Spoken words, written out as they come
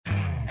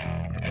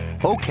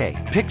Okay,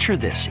 picture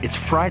this. It's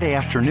Friday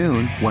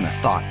afternoon when a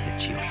thought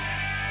hits you.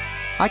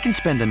 I can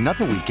spend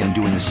another weekend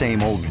doing the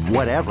same old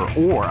whatever,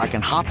 or I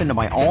can hop into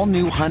my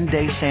all-new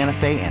Hyundai Santa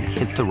Fe and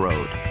hit the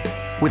road.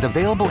 With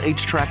available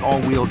H-Track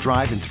all-wheel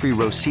drive and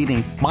 3-row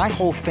seating, my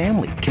whole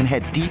family can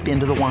head deep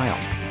into the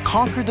wild.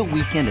 Conquer the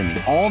weekend in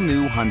the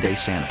all-new Hyundai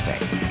Santa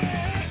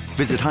Fe.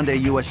 Visit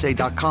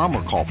HyundaiUSA.com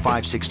or call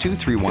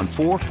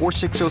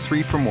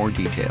 562-314-4603 for more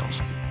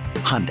details.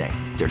 Hyundai,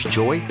 there's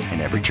joy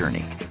in every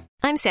journey.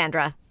 I'm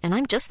Sandra, and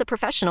I'm just the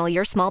professional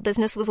your small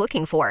business was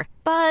looking for.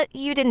 But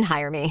you didn't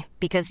hire me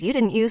because you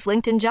didn't use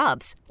LinkedIn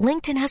Jobs.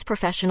 LinkedIn has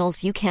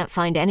professionals you can't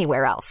find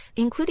anywhere else,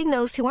 including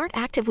those who aren't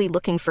actively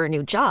looking for a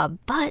new job,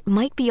 but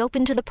might be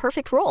open to the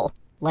perfect role,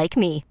 like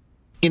me.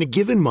 In a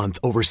given month,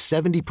 over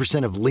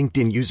 70% of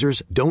LinkedIn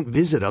users don't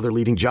visit other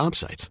leading job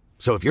sites.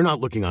 So if you're not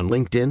looking on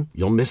LinkedIn,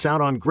 you'll miss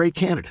out on great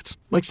candidates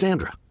like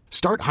Sandra.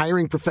 Start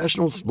hiring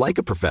professionals like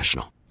a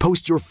professional.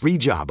 Post your free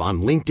job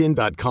on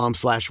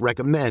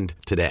linkedin.com/recommend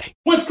today.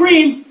 What's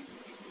cream?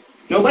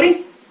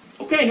 Nobody?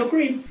 Okay, no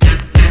cream.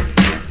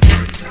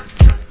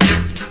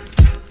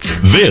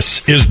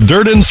 This is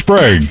Dirt and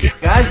Sprague.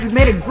 Guys, we've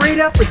made a great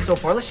effort so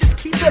far. Let's just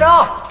keep it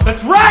up.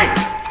 That's right!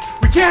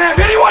 We can't have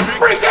anyone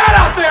freak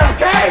out there,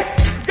 okay?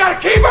 We've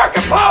got to keep our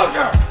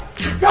composure.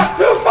 We've got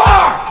too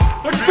far.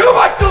 There's too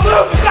much to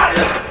lose. We've got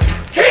to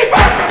keep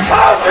our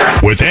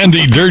composure. With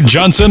Andy Dirt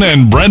Johnson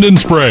and Brendan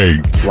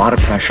Sprague. A lot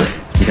of pressure.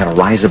 You gotta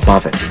rise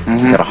above it.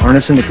 You gotta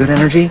harness into good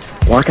energy,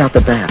 block out the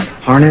bad.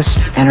 Harness,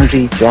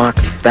 energy, block,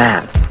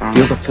 bad.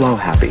 Feel the flow,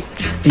 happy.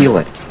 Feel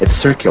it. It's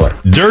circular.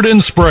 Dirt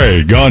and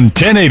Sprague on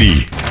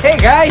 1080. Hey,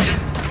 guys.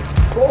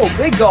 Oh,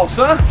 big gulps,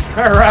 huh?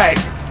 All right.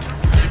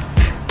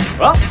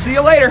 Well, see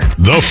you later.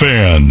 The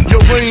Fan. Your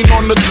rain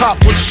on the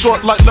top was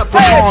short like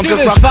leprechauns. Hey, let's do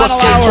this final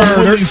hour.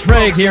 Dirt and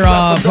Sprague here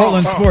on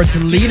Portland Sports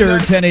Leader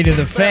 1080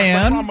 The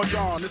Fan.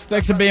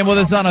 Thanks for being with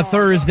us on a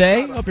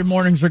Thursday. Hope your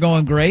mornings are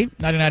going great.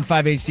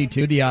 99.5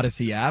 HD2, the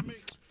Odyssey app.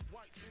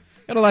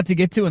 Got a lot to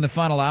get to in the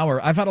final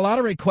hour. I've had a lot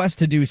of requests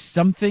to do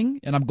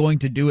something, and I'm going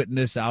to do it in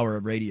this hour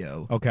of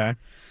radio. Okay.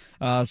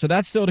 So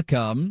that's still to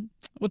come.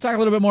 We'll talk a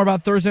little bit more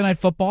about Thursday Night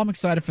Football. I'm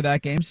excited for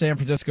that game, San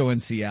Francisco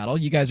and Seattle.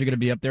 You guys are going to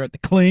be up there at the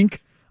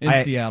Clink in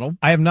Seattle.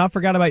 I have not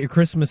forgot about your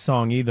Christmas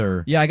song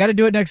either. Yeah, I got to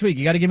do it next week.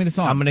 You got to give me the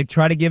song. I'm going to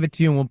try to give it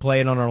to you, and we'll play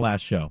it on our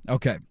last show.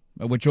 Okay,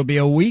 which will be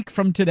a week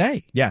from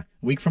today. Yeah. A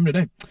week from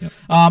today. Yep.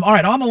 All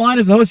right, on the line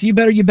is the host of You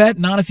Better You Bet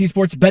and Odyssey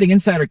Sports betting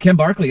insider Ken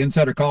Barkley.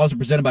 Insider calls are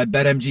presented by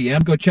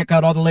BetMGM. Go check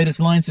out all the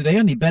latest lines today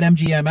on the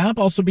BetMGM app.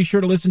 Also be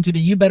sure to listen to the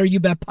You Better You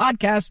Bet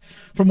podcast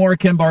for more of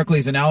Ken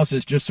Barkley's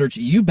analysis. Just search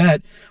You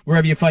Bet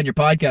wherever you find your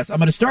podcast. I'm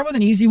going to start with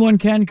an easy one,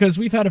 Ken, because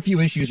we've had a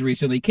few issues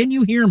recently. Can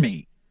you hear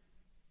me?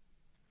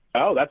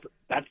 Oh, that's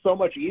so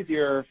much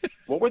easier.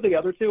 What were the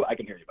other two? I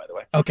can hear you, by the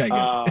way. Okay,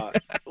 good.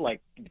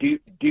 Like, do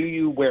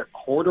you wear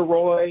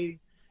corduroy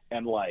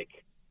and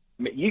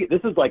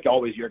this is like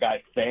always your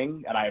guys'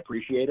 thing, and I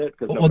appreciate it.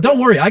 Well, don't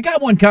worry. I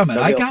got one coming.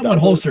 I got one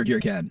holstered here,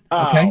 Ken.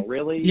 Okay? Oh,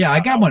 really? Yeah, I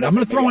got one. I'm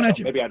going to throw one at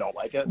you. Maybe I don't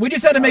like it. We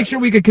just had to make sure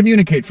we could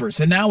communicate first,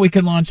 and now we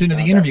can launch into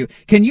the interview.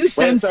 Can you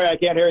sense... Wait, sorry, I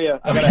can't hear you.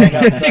 I gotta hang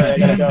up. Sorry, I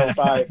gotta go.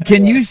 Bye.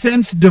 Can you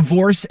sense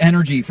divorce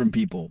energy from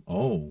people?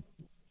 Oh,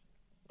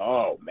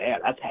 man,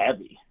 that's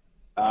heavy.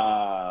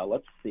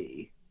 Let's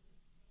see.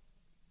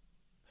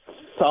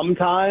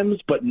 Sometimes,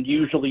 but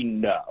usually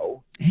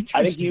no.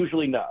 I think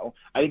usually no.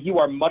 I think you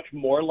are much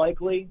more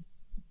likely.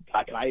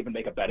 Can I even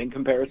make a betting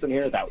comparison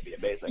here? That would be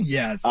amazing.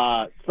 Yes.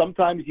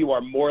 Sometimes you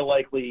are more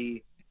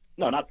likely.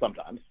 No, not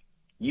sometimes.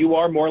 You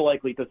are more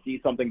likely to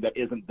see something that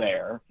isn't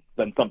there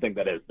than something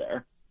that is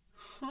there.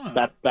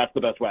 Huh. That's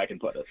the best way I can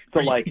put it. So,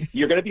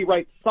 you're going to be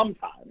right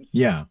sometimes.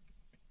 Yeah.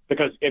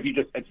 Because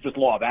it's just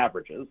law of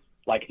averages.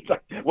 Like,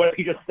 what if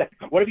you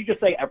just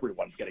say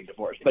everyone's getting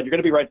divorced? Then you're going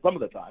to be right some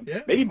of the time,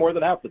 maybe more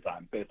than half the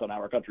time, based on how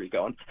our country's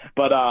going.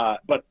 But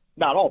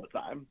not all the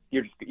time.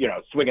 You're just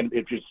swinging.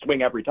 If you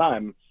swing every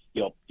time,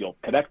 you'll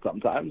connect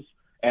sometimes.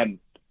 And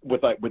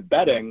with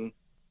betting,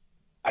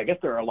 I guess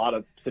there are a lot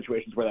of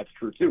situations where that's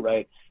true too,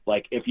 right?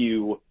 Like if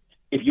you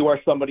are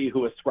somebody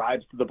who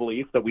ascribes to the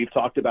belief that we've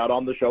talked about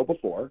on the show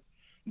before,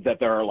 that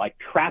there are like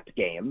trap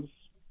games,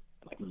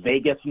 like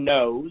Vegas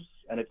knows.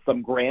 And it's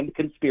some grand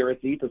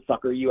conspiracy to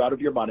sucker you out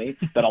of your money,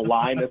 that a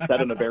line is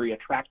set in a very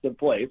attractive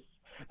place,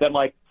 then,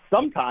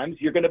 sometimes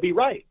you're going to be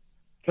right.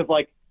 Because,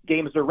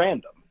 games are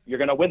random. You're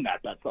going to win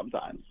that bet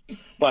sometimes.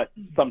 But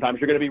sometimes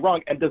you're going to be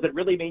wrong. And does it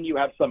really mean you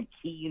have some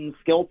keen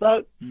skill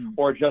set?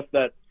 Or just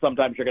that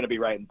sometimes you're going to be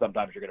right and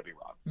sometimes you're going to be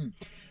wrong?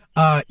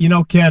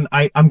 Ken,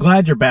 I'm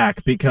glad you're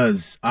back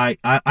because I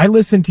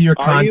listen to your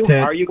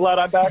content. Are you glad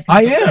I'm back?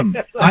 I am.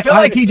 I feel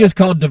like he just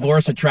called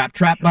divorce a trap,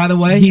 by the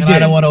way. He did. I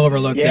don't want to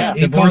overlook that.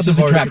 Divorce is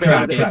a trap.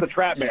 It's a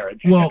trap marriage.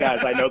 Well,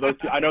 guys,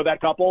 I know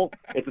that couple.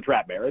 It's a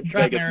trap marriage.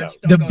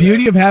 The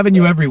beauty of having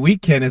you every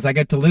week, Ken, is I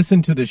get to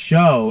listen to the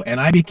show,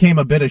 and I became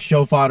a bit of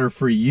show fodder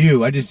for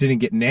you. I just didn't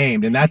get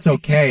named, and that's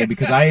okay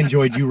because I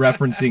enjoyed you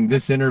referencing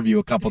this interview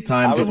a couple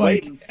times I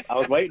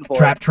was waiting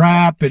for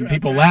trap, and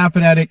people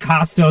laughing at it.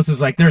 Costos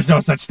is like, there's there's no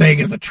such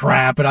thing as a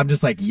trap. And I'm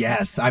just like,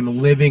 yes, I'm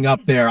living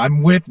up there.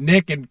 I'm with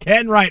Nick and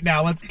Ken right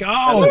now. Let's go.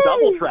 And the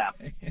double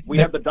trap. We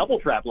had the double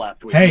trap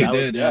last week. Hey,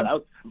 that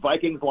was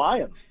Vikings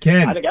Lions.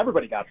 Ken, I think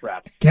everybody got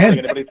trapped. Ken, I don't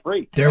think anybody's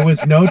free. There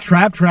was no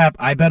trap.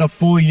 I bet a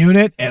full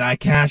unit, and I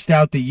cashed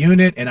out the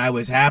unit, and I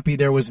was happy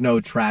there was no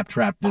trap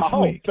this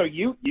week. So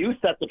you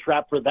set the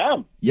trap for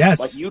them. Yes.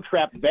 Like you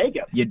trapped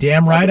Vegas. You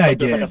damn right I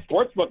did. did. Like a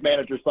sportsbook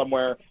manager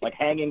somewhere, like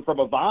hanging from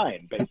a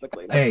vine,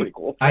 basically. That's pretty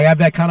cool. I have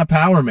that kind of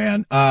power,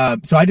 man.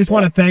 So I just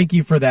want to thank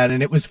you for that,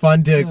 and it was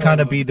fun to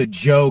kind of be the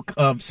joke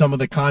of some of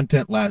the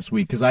content last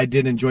week, because I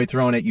did enjoy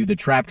throwing at you the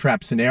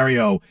trap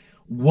scenario.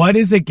 What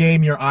is a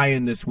game you're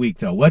eyeing this week,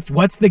 though?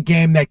 What's the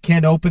game that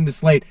can open the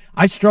slate?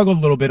 I struggled a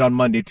little bit on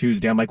Monday,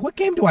 Tuesday. I'm like, what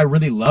game do I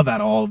really love out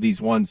of all of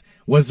these ones?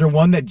 Was there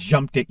one that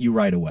jumped at you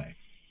right away?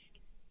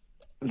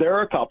 There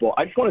are a couple.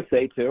 I just want to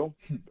say, too,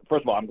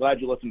 first of all, I'm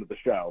glad you listened to the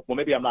show. Well,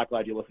 maybe I'm not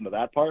glad you listened to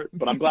that part,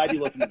 but I'm glad you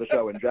listened to the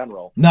show in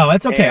general. No,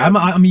 that's okay.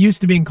 I'm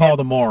used to being called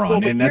a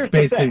moron, and that's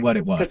basically what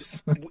it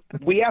was.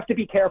 We have to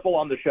be careful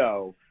on the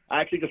show. I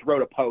actually just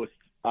wrote a post,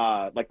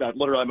 like that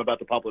literally I'm about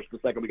to publish the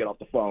second we get off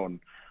the phone,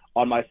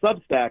 on my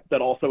Substack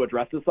that also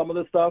addresses some of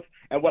this stuff.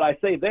 And what I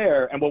say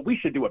there, and what we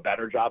should do a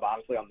better job,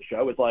 honestly, on the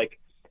show, is like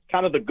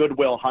kind of the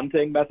Goodwill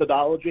Hunting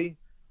methodology.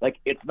 Like,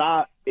 it's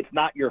not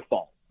your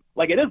fault.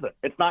 Like, it isn't.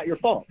 It's not your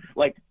fault.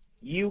 Like,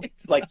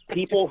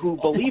 people who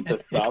believe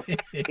this stuff,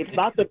 it's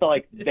not that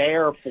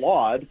they're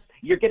flawed.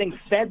 You're getting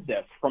fed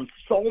this from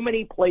so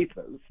many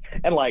places,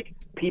 and like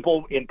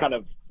people in kind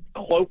of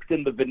cloaked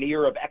in the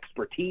veneer of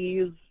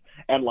expertise,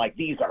 and like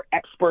these are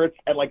experts,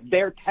 and like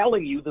they're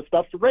telling you the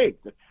stuff's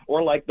rigged,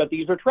 or like that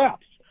these are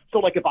traps. So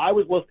like if I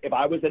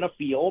was in a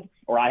field,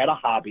 or I had a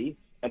hobby,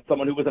 and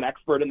someone who was an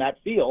expert in that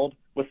field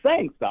was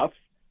saying stuff,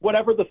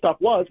 whatever the stuff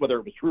was, whether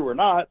it was true or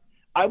not,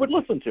 I would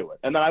listen to it,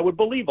 and then I would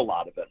believe a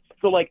lot of it.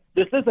 So like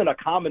this isn't a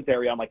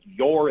commentary on like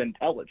your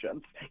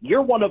intelligence.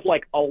 You're one of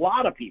like a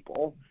lot of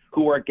people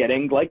who are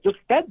getting like just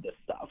fed this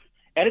stuff.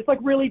 And it's like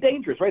really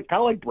dangerous, right? It's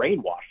kind of like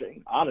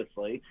brainwashing,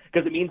 honestly,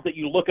 because it means that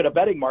you look at a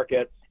betting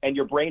market and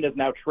your brain is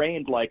now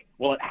trained like,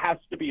 well, it has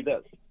to be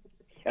this.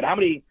 And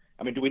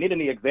do we need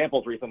any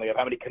examples recently of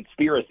how many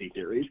conspiracy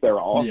theories there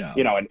are,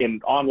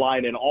 in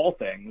online in all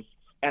things,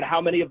 and how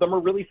many of them are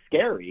really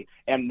scary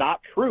and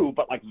not true,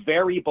 but like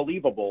very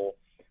believable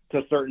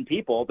to certain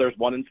people? There's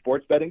one in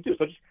sports betting too.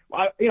 So just,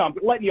 I'm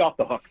letting you off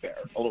the hook there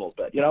a little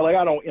bit.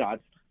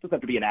 It doesn't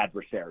have to be an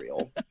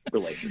adversarial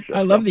relationship.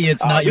 I love the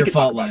 "it's not your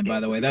fault" line, by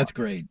the way. That's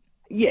great.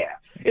 Yeah,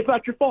 it's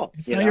not your fault.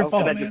 It's not your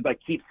fault, and then just like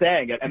keep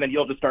saying it, and then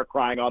you'll just start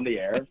crying on the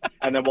air,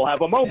 and then we'll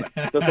have a moment.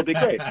 This will be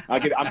great.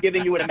 I'm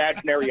giving you an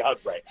imaginary hug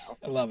right now.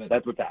 I love it.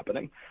 That's what's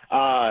happening.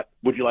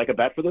 Would you like a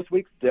bet for this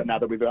week? Now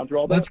that we've gone through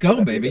all that, let's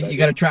go, baby. You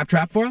got a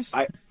trap for us?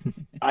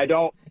 I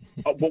don't.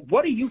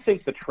 What do you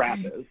think the trap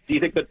is? Do you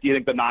think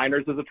the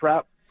Niners is a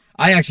trap?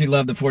 I actually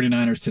love the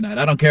 49ers tonight.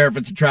 I don't care if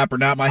it's a trap or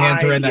not. My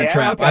hands are in that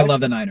trap. Okay. I love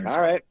the Niners. All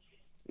right.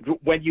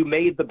 When you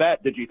made the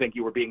bet, did you think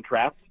you were being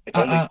trapped? It's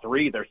only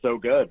 3. They're so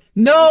good.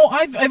 No,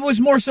 I was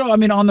more so,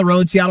 on the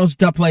road, Seattle's a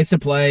tough place to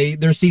play.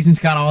 Their season's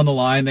kind of on the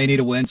line. They need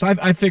a win. So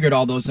I figured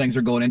all those things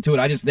are going into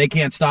it. They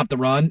can't stop the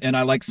run, and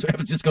I like San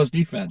Francisco's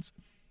defense.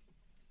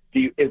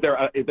 Is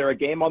there a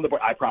game on the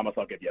board? I promise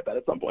I'll give you a bet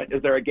at some point.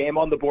 Is there a game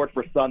on the board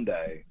for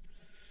Sunday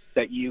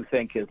that you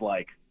think is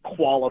like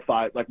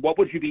qualified? Like, what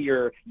would you be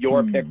your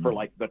pick for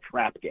like the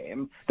trap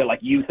game that like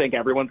you think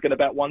everyone's going to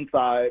bet one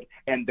side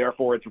and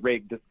therefore it's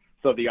rigged?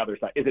 So the other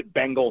side, is it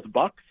Bengals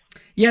Bucks?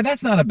 Yeah,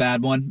 that's not a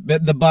bad one.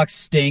 But the Bucks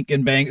stink,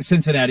 and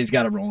Cincinnati's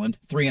got it rolling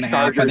 3.5.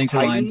 Chargers, I think's the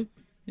line.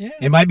 Yeah,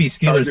 it might be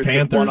Steelers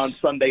Panthers one on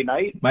Sunday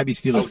night. Might be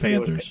Steelers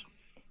Panthers.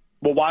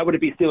 Well, why would it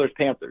be Steelers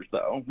Panthers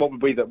though?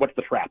 What's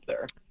the trap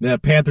there? The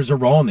Panthers are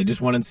rolling. They just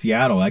won in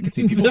Seattle. I could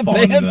see people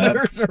falling into that. The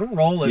Panthers are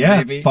rolling,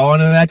 baby.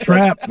 Falling into that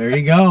trap. There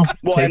you go.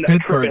 Well, Take and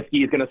Pittsburgh.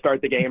 Trubisky's going to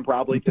start the game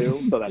probably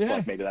too, so that's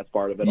like maybe that's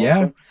part of it. Yeah.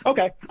 Also.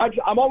 Okay.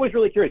 I'm always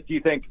really curious. Do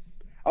you think?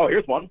 Oh,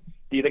 here's one.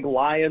 Do you think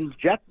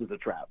Lions-Jets is a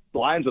trap? The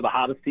Lions are the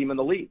hottest team in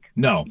the league.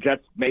 No.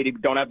 Jets maybe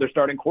don't have their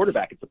starting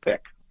quarterback. It's a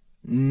pick.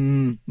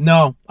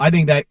 No, I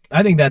think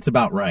that's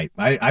about right.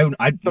 I so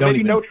don't maybe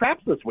even... no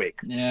traps this week.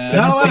 Yeah,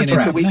 not a lot of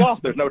traps. The week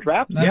off. There's no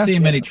traps. Not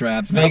seeing many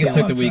traps. Vegas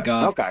took the week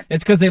off. Okay.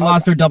 It's because they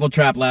lost their double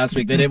trap last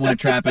week. They didn't want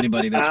to trap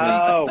anybody this week.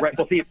 Oh, right.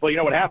 Well, you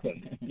know what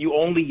happened? You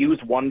only use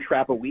one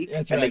trap a week,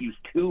 and they used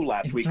 2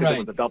 last week because it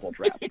was a double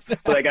trap.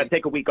 Exactly. So they got to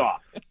take a week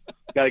off.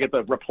 Got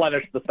to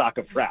replenish the stock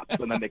of traps,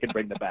 and then they can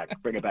bring it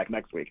back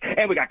next week.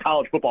 And we got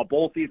college football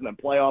bowl season and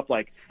playoffs.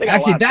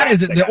 Actually, that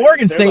isn't the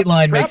Oregon State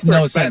line makes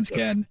no sense,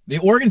 Ken. The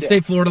Oregon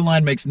State Florida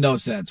line makes no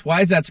sense.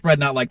 Why is that spread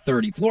not like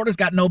 30? Florida's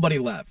got nobody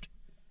left.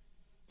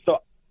 So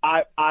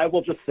I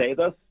will just say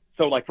this.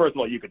 So first of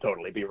all, you could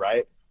totally be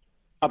right.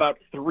 About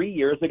 3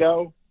 years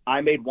ago, I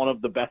made one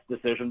of the best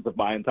decisions of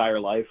my entire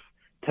life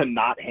to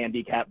not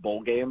handicap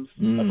bowl games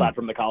aside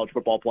from the college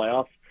football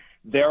playoffs.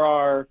 There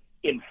are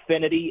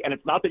infinity, and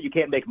it's not that you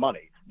can't make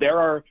money. There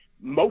are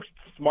most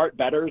smart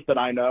bettors that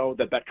I know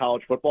that bet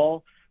college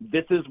football.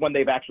 This is when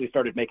they've actually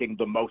started making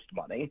the most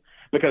money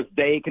because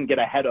they can get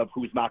ahead of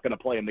who's not going to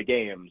play in the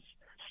games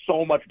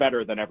so much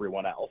better than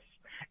everyone else.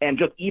 And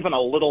just even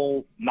a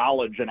little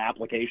knowledge and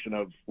application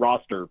of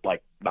roster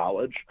like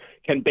knowledge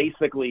can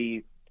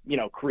basically,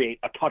 create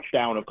a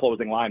touchdown of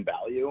closing line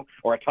value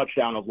or a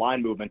touchdown of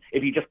line movement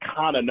if you just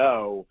kind of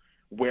know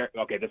where,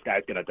 okay, this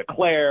guy's going to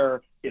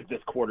declare, is this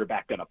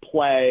quarterback going to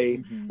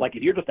play? Mm-hmm. Like,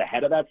 if you're just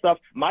ahead of that stuff,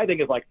 my thing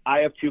is, like, I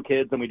have 2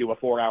 kids and we do a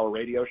 4-hour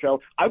radio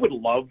show. I would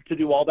love to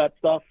do all that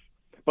stuff,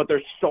 but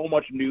there's so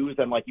much news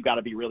and, like, you got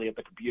to be really at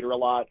the computer a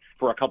lot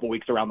for a couple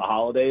weeks around the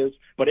holidays.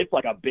 But it's,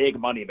 like, a big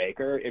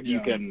moneymaker if you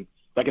can,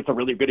 like, it's a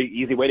really good,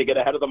 easy way to get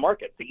ahead of the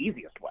market. The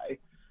easiest way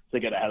to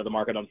get ahead of the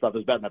market on stuff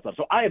is betting that stuff.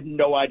 So I have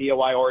no idea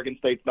why Oregon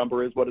State's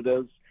number is what it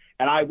is,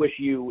 and I wish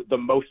you the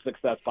most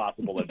success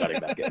possible in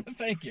betting that game.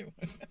 Thank you.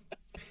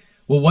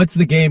 Well, what's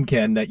the game,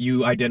 Ken, that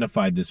you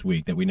identified this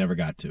week that we never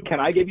got to? Can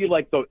I give you,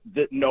 like, the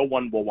no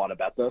one will want to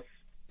bet this?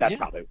 That's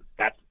how they,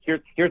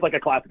 here's like a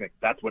classic thing.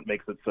 That's what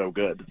makes it so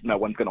good. No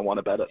one's going to want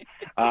to bet it.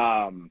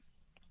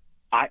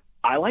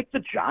 I like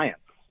the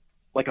Giants,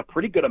 like a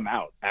pretty good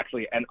amount,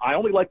 actually, and I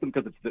only like them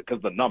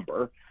because the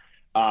number.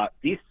 A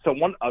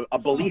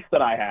belief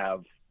that I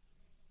have,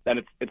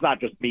 and it's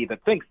not just me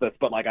that thinks this,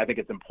 but, like, I think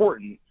it's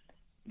important.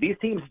 These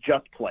teams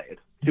just played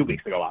 2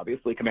 weeks ago,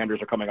 obviously.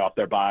 Commanders are coming off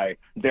their bye.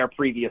 Their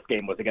previous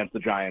game was against the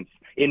Giants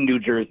in New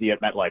Jersey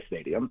at MetLife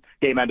Stadium.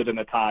 Game ended in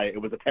a tie. It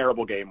was a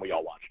terrible game. We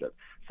all watched it.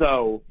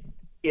 So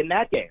in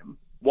that game,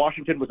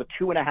 Washington was a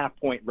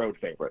 2.5-point road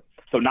favorite.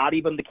 So not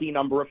even the key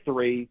number of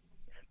 3.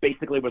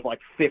 Basically was like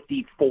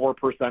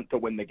 54% to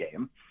win the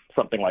game,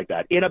 something like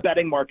that. In a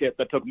betting market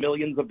that took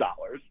millions of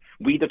dollars,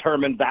 we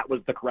determined that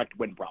was the correct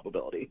win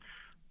probability.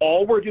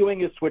 All we're doing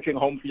is switching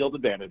home field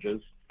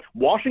advantages.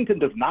 Washington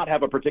does not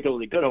have a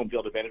particularly good home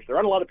field advantage. There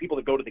aren't a lot of people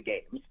that go to the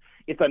games.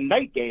 It's a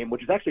night game,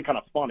 which is actually kind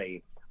of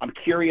funny. I'm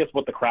curious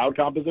what the crowd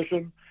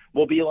composition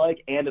will be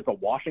like, and it's a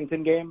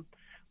Washington game.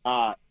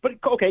 But,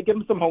 okay, give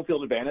them some home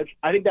field advantage.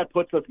 I think that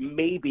puts us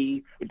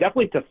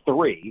definitely to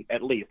 3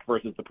 at least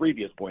versus the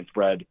previous point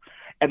spread.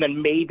 And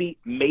then maybe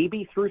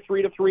through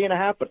 3 to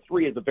 3.5, but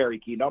 3 is a very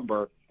key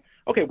number.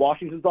 Okay,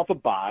 Washington's off a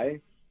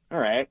bye. All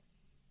right.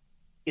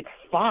 It's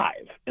 5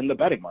 in the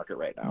betting market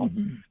right now.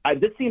 Mm-hmm.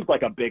 This seems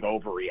like a big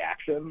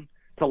overreaction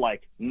to,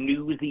 like,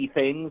 newsy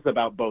things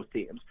about both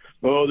teams.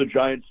 Oh, the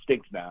Giants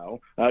stink now.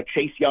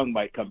 Chase Young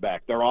might come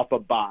back. They're off a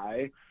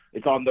bye.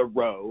 It's on the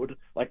road.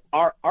 Like,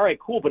 all right,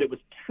 cool, but it was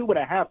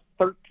 2.5,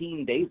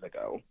 13 days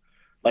ago.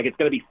 Like, it's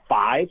going to be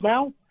 5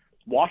 now?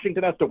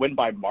 Washington has to win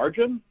by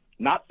margin?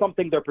 Not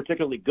something they're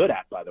particularly good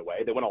at, by the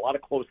way. They win a lot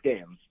of close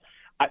games.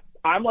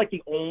 I'm like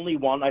the only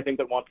one, I think,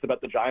 that wants to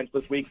bet the Giants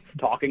this week,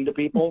 talking to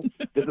people.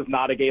 This is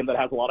not a game that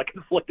has a lot of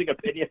conflicting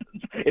opinions.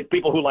 It's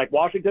people who like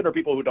Washington or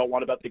people who don't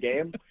want to bet the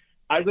game.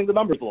 I think the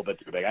number's a little bit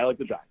too big. I like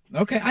the Giants.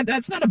 Okay,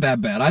 that's not a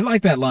bad bet. I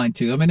like that line,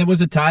 too. I mean, it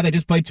was a tie. They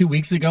just played 2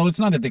 weeks ago. It's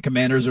not that the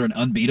Commanders are an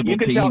unbeatable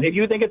team. If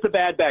you think it's a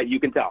bad bet, you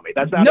can tell me.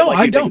 That's not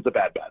I don't think it's a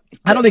bad bet.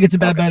 I don't think it's a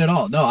bad bet at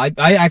all. No, I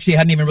actually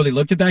hadn't even really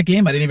looked at that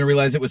game. I didn't even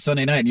realize it was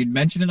Sunday night. You'd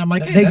mentioned it. I'm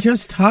like, hey, they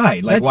just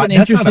tied. Like, that's an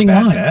interesting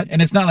line. Bet.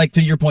 And it's not like,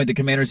 to your point, the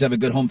Commanders have a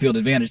good home field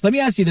advantage. Let me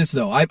ask you this,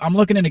 though. I'm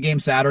looking at a game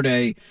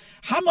Saturday.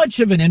 How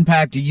much of an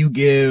impact do you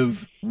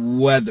give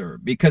weather?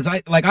 Because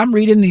I'm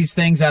reading these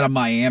things out of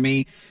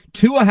Miami.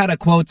 Tua had a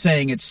quote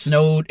saying it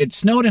snowed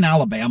in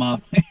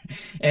Alabama.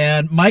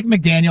 And Mike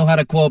McDaniel had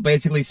a quote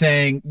basically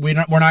saying we're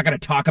not going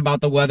to talk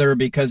about the weather,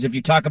 because if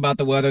you talk about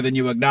the weather, then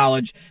you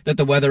acknowledge that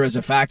the weather is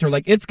a factor.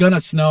 Like, it's going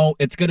to snow.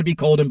 It's going to be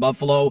cold in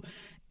Buffalo.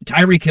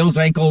 Tyreek Hill's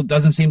ankle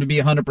doesn't seem to be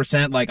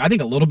 100%. Like, I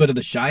think a little bit of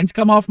the shine's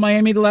come off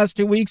Miami the last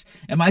 2 weeks.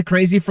 Am I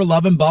crazy for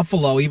loving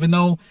Buffalo, even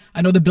though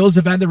I know the Bills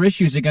have had their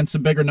issues against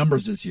some bigger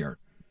numbers this year?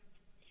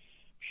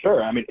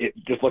 Sure. I mean,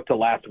 just look to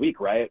last week,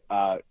 right?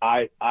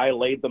 I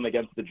laid them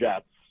against the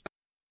Jets.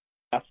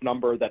 Best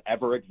number that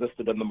ever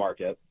existed in the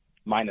market,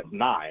 -9.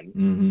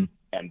 Mm-hmm.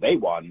 And they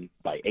won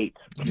by 8.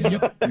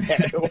 Yep.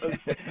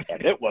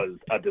 and it was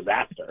a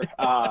disaster.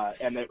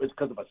 And it was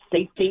because of a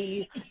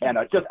safety and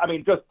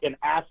just an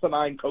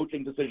asinine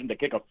coaching decision to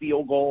kick a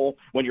field goal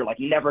when you're like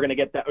never going to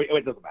get that.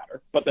 It doesn't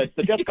matter. But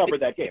the Jets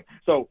covered that game.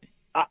 So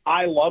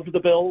I loved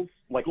the Bills,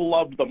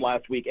 loved them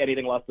last week.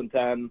 Anything less than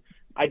 10,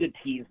 I did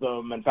tease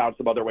them and found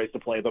some other ways to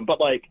play them. But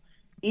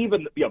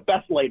even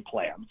best laid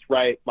plans,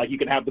 right? Like, you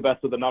can have the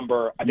best of the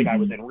number. I think I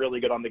was in really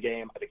good on the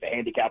game. I think the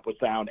handicap was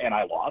sound, and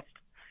I lost.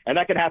 And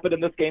that can happen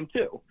in this game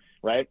too,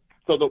 right?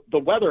 So the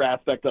weather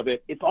aspect of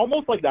it, it's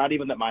almost like not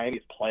even that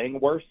Miami's playing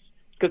worse,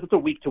 because it's a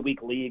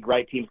week-to-week league,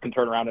 right? Teams can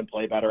turn around and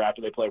play better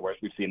after they play worse.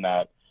 We've seen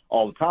that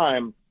all the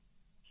time.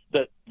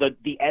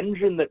 The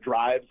engine that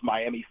drives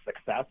Miami's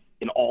success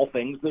in all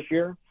things this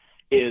year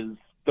is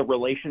the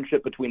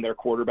relationship between their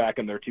quarterback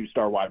and their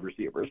 2-star wide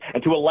receivers,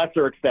 and to a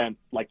lesser extent,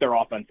 their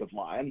offensive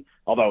line.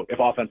 Although if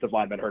offensive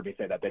linemen heard me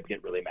say that, they'd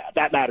get really mad.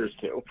 That matters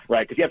too,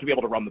 right? Because you have to be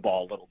able to run the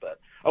ball a little bit.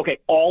 Okay,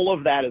 all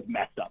of that is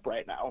messed up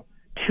right now.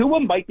 Tua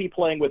might be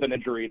playing with an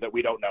injury that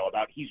we don't know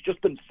about. He's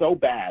just been so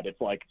bad, it's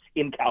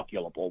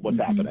incalculable what's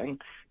happening.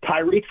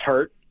 Tyreek's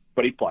hurt,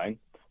 but he's playing.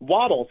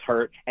 Waddle's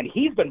hurt, and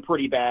he's been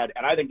pretty bad,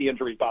 and I think the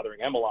injury's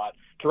bothering him a lot.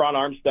 Teron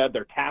Armstead,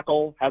 their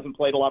tackle, hasn't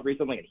played a lot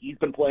recently, and he's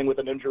been playing with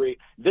an injury.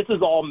 This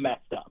is all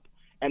messed up.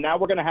 And now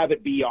we're going to have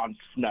it be on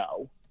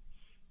snow.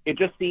 It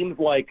just seems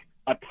like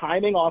a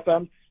timing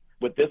offense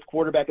with this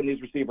quarterback and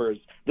these receivers.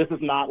 This is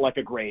not like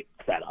a great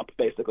setup,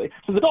 basically.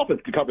 So the Dolphins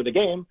could cover the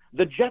game.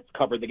 The Jets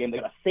covered the game. They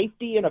got a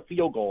safety and a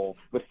field goal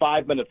with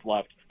 5 minutes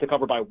left to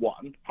cover by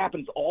 1.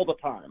 Happens all the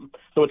time.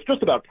 So it's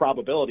just about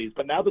probabilities.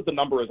 But now that the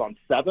number is on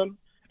 7,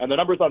 and the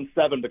number's on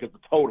 7 because the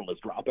total is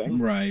dropping.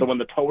 Right. So when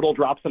the total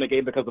drops in a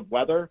game because of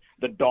weather,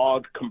 the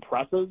dog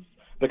compresses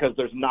because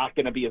there's not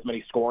going to be as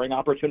many scoring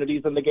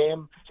opportunities in the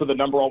game. So the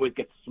number always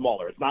gets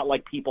smaller. It's not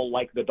like people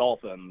like the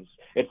Dolphins.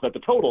 It's that the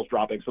total's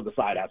dropping, so the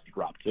side has to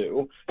drop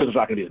too because there's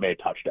not going to be as many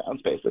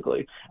touchdowns,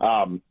 basically.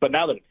 But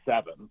now that it's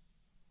 7,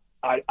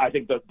 I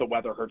think that the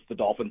weather hurts the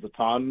Dolphins a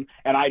ton.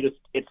 And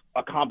it's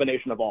a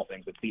combination of all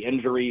things. It's the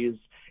injuries.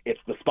 It's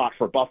the spot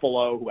for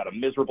Buffalo, who had a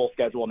miserable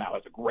schedule, now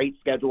has a great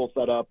schedule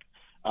set up.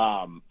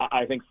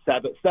 I think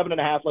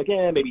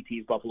 7.5, maybe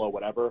tease Buffalo,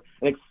 whatever.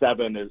 I think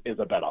 7 is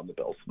a bet on the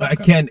Bills.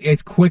 Ken,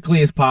 as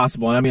quickly as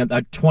possible, I mean,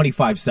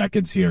 25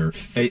 seconds here.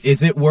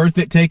 Is it worth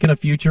it taking a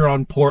future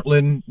on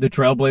Portland, the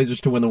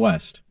Trailblazers, to win the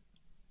West?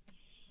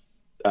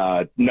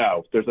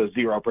 No, there's a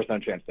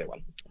 0% chance they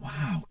win.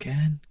 Wow,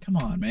 Ken, come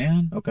on,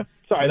 man. Okay.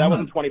 Sorry, that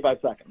wasn't 25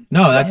 seconds.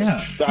 No,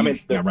 that's I mean,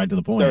 right to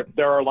the point.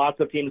 There are lots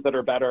of teams that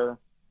are better.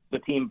 The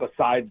team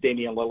besides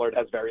Damian Lillard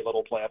has very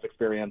little playoff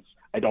experience.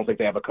 I don't think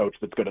they have a coach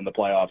that's good in the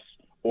playoffs,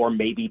 or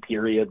maybe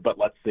period, but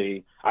let's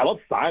see. I love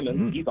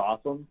Simon. He's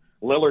awesome.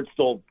 Lillard's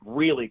still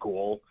really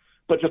cool.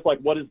 But just like,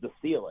 what is the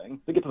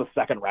ceiling? To get to the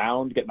second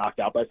round, get knocked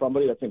out by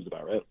somebody, that seems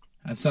about right.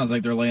 That sounds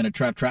like they're laying a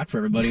trap for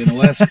everybody in the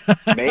West.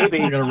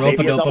 Maybe. We're going to rope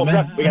a dope them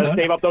in. We got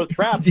to save up those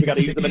traps. We got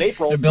to use them in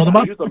April. Build them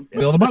up.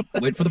 Build them up.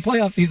 Wait for the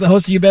playoffs. He's the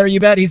host of You Better You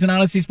Bet. He's an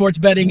Honesty Sports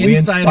Betting Insider.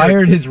 We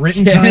inspired his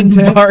written Ken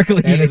content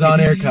Barkley and his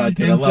on-air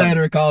content.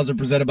 Insider calls are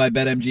presented by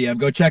BetMGM.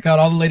 Go check out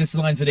all the latest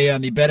lines today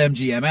on the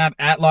BetMGM app.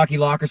 At Lockie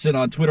Lockerson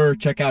on Twitter.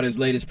 Check out his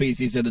latest piece.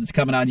 He said that it's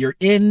coming out here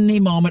any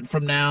moment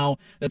from now.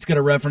 That's going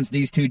to reference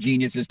these two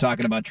geniuses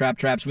talking about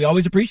traps. We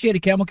always appreciate it,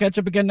 Ken. We'll catch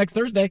up again next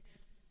Thursday.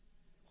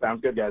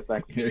 Sounds good, guys.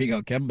 Thanks. There you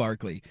go, Ken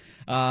Barkley.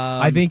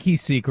 I think he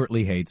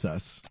secretly hates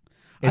us.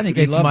 I think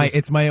he loves us.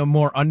 It's my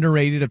more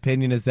underrated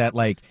opinion is that,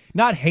 like,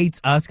 not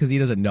hates us because he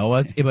doesn't know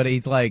us, but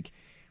he's like,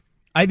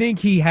 I think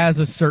he has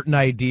a certain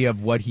idea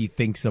of what he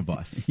thinks of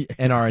us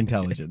and our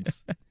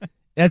intelligence.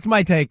 That's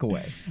my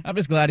takeaway. I'm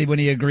just glad when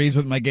he agrees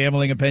with my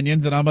gambling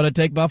opinions, and I'm going to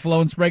take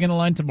Buffalo and Sprague in the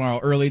line tomorrow,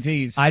 early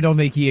tease. I don't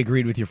think he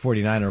agreed with your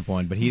 49er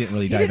one, but he didn't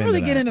really dive into that. He didn't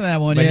really get into that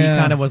one, But he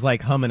kind of was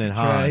like humming and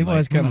hawing. Right, he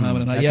was kind of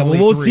humming and hawing. that's Yeah, well,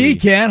 only we'll 3. see,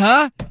 Ken,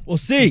 huh? We'll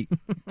see.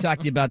 Talk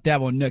to you about that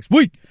one next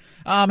week.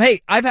 Hey,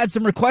 I've had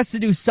some requests to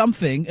do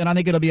something, and I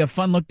think it'll be a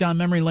fun look down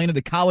memory lane of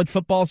the college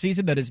football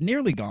season that is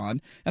nearly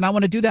gone, and I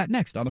want to do that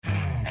next on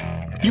the...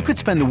 You could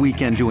spend the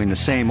weekend doing the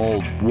same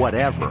old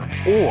whatever,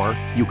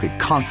 or you could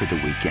conquer the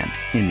weekend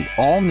in the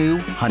all-new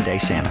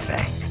Hyundai Santa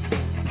Fe.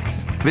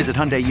 Visit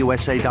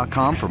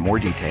HyundaiUSA.com for more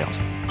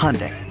details.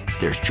 Hyundai,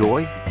 there's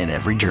joy in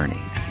every journey.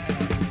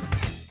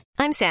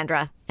 I'm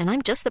Sandra, and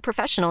I'm just the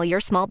professional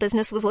your small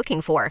business was looking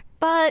for.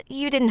 But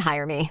you didn't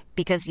hire me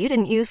because you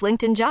didn't use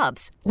LinkedIn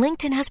Jobs.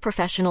 LinkedIn has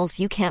professionals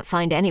you can't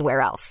find anywhere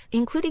else,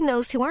 including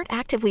those who aren't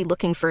actively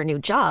looking for a new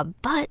job,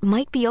 but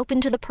might be open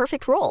to the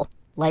perfect role,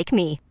 like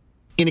me.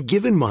 In a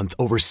given month,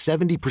 over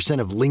 70%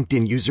 of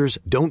LinkedIn users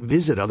don't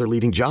visit other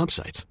leading job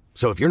sites.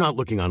 So if you're not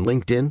looking on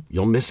LinkedIn,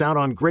 you'll miss out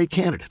on great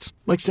candidates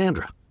like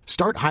Sandra.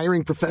 Start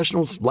hiring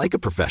professionals like a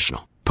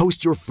professional.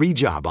 Post your free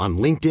job on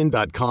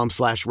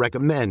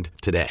linkedin.com/recommend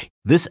today.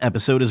 This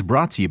episode is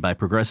brought to you by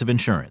Progressive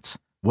Insurance.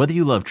 Whether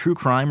you love true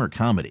crime or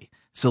comedy,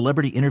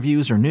 celebrity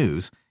interviews or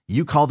news,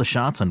 you call the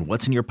shots on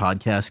what's in your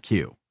podcast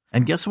queue.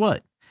 And guess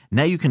what?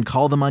 Now you can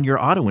call them on your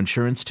auto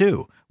insurance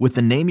too with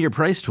the Name Your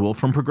Price tool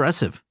from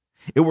Progressive.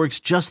 It works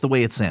just the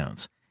way it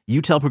sounds.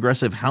 You tell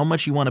Progressive how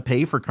much you want to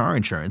pay for car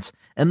insurance,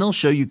 and they'll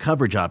show you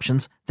coverage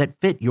options that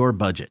fit your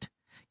budget.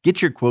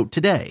 Get your quote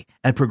today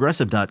at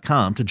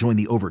Progressive.com to join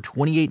the over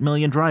 28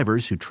 million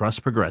drivers who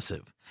trust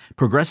Progressive.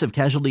 Progressive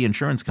Casualty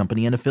Insurance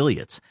Company and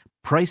Affiliates.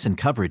 Price and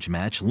coverage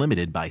match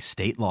limited by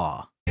state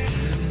law. All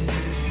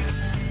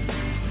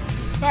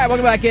right,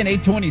 welcome back in,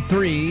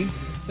 8:23.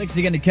 Thanks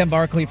again to Ken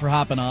Barkley for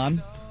hopping on.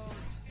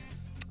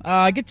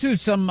 Get to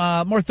some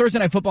more Thursday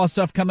Night Football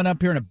stuff coming up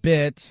here in a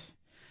bit.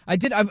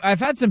 I've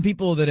had some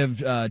people that have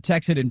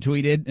texted and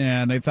tweeted,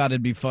 and they thought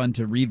it'd be fun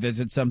to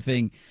revisit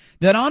something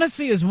that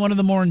honestly is one of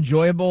the more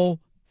enjoyable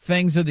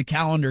things of the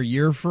calendar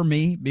year for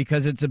me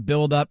because it's a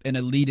build-up and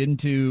a lead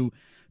into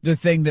the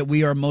thing that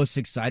we are most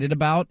excited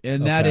about,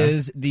 and that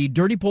is the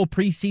Dirty Pool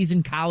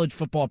preseason college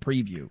football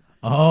preview.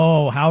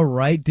 Oh, how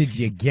right did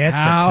you get the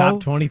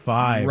top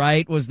 25?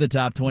 Right was the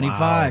top 25.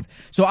 Wow.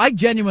 So I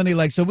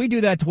genuinely so we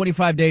do that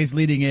 25 days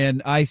leading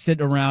in. I sit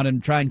around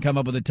and try and come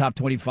up with a top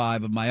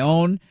 25 of my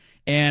own.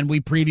 and we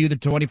preview the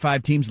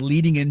 25 teams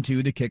leading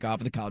into the kickoff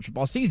of the college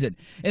football season.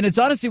 And it's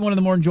honestly one of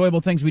the more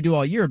enjoyable things we do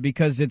all year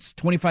because it's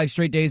 25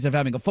 straight days of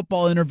having a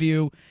football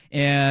interview,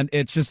 and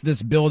it's just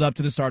this build up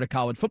to the start of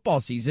college football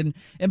season.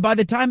 And by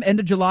the time end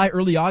of July,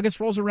 early August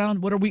rolls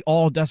around, what are we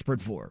all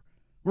desperate for?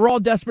 We're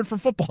all desperate for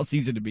football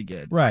season to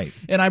begin. Right.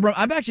 And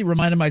I've actually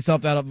reminded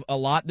myself that of a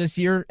lot this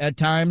year at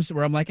times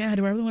where I'm like, do I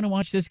really want to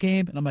watch this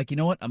game? And I'm like, you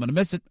know what? I'm going to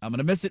miss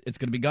it. It's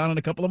going to be gone in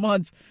a couple of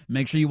months.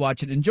 Make sure you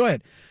watch it and enjoy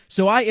it.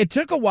 So it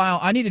took a while.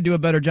 I need to do a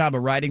better job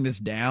of writing this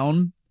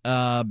down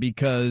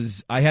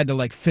because I had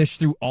to fish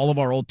through all of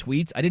our old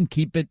tweets. I didn't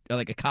keep it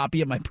a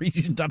copy of my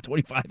preseason top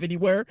 25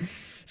 anywhere.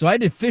 So I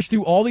had to fish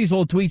through all these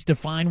old tweets to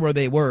find where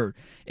they were.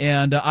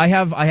 And I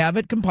have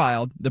it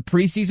compiled, the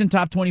preseason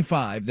top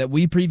 25 that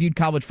we previewed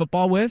college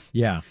football with.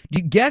 Yeah. Do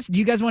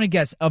you guys want to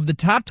guess, of the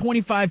top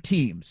 25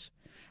 teams,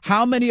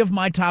 how many of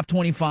my top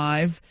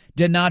 25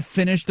 did not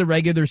finish the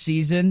regular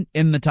season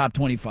in the top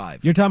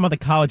 25? You're talking about the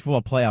college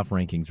football playoff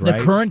rankings, right?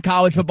 The current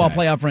college football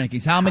playoff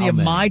rankings. How many of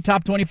my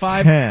top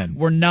 25 10.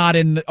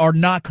 are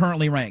not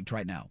currently ranked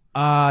right now?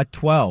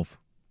 12.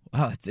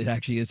 Wow, it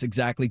actually is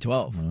exactly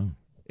 12. Oh.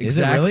 Is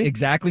it really?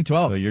 Exactly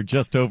 12. So you're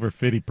just over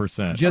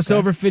 50%. Just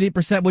over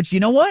 50%, which, you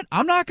know what?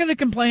 I'm not going to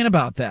complain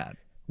about that.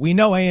 We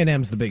know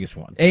A&M's the biggest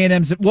one.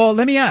 A&M's, well,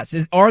 let me ask,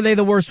 are they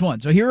the worst one?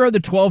 So here are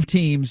the 12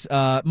 teams.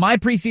 My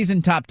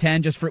preseason top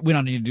 10, we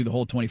don't need to do the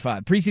whole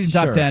 25. Preseason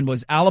top 10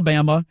 was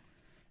Alabama,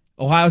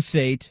 Ohio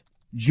State,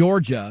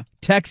 Georgia,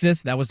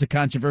 Texas, that was the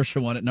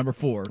controversial one at number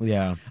 4.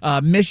 Yeah.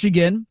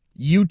 Michigan,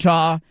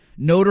 Utah,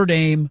 Notre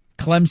Dame,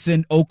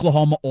 Clemson,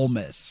 Oklahoma, Ole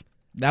Miss.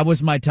 That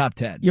was my top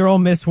 10. Your Ole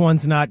Miss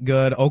one's not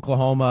good.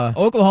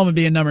 Oklahoma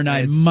being number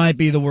 9 might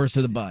be the worst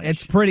of the bunch.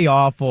 It's pretty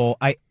awful.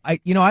 I'm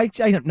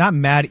not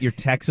mad at your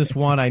Texas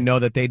one. I know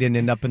that they didn't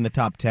end up in the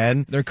top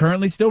 10. They're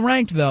currently still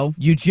ranked, though.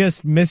 You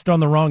just missed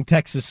on the wrong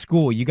Texas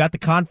school. You got the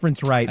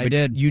conference right. I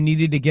did. You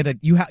needed to get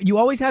you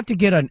always have to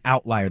get an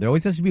outlier. There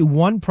always has to be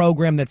one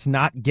program that's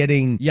not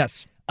getting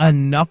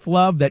enough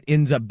love that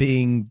ends up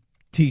being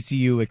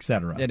TCU,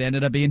 etc. It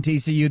ended up being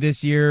TCU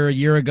this year. A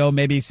year ago,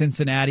 maybe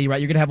Cincinnati,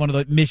 right? You're going to have one of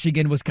the...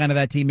 Michigan was kind of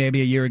that team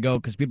maybe a year ago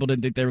because people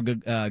didn't think they were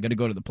going to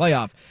go to the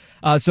playoff.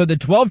 So the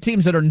 12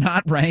 teams that are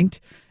not ranked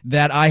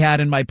that I had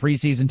in my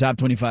preseason top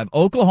 25,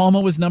 Oklahoma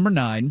was number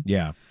 9.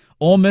 Yeah.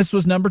 Ole Miss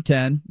was number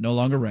 10, no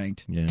longer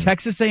ranked. Yeah.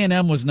 Texas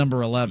A&M was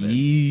number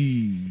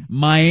 11.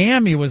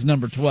 Miami was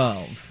number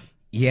 12.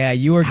 Yeah,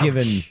 you were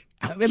given...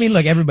 I mean,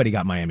 look, everybody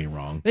got Miami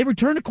wrong. They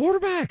returned a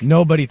quarterback.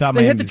 Nobody thought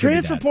Miami was They hit the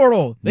transfer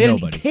portal. They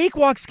had a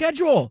cakewalk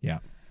schedule. Yeah.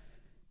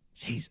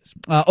 Jesus.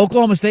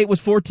 Oklahoma State was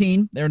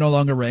 14. They're no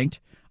longer ranked.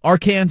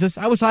 Arkansas.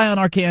 I was high on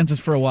Arkansas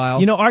for a while.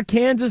 You know,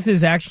 Arkansas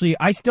is actually,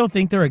 I still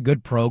think they're a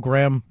good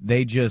program.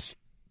 They just,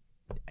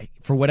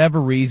 for whatever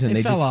reason,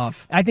 they fell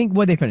off. I think,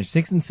 they finished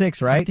 6-6,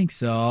 right? I think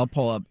so. I'll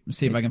pull up,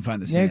 see if I can find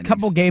the Yeah, standings. a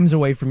couple games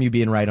away from you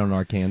being right on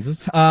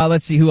Arkansas.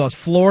 Let's see who else.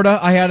 Florida,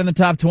 I had in the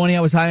top 20.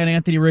 I was high on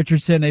Anthony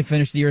Richardson. They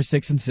finished the year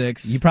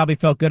 6-6. You probably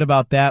felt good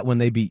about that when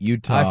they beat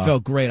Utah. I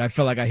felt great. I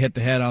felt like I hit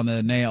the head on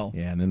the nail.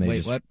 Yeah, and then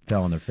they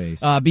fell on their face.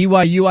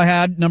 BYU, I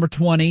had number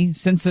 20.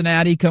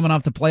 Cincinnati, coming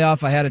off the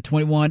playoff, I had a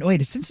 21. Wait,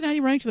 is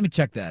Cincinnati ranked? Let me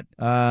check that.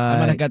 I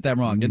might have got that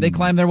wrong. Did they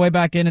climb their way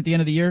back in at the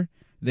end of the year?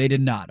 They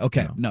did not.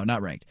 Okay, no,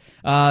 not ranked.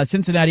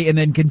 Cincinnati, and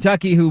then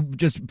Kentucky, who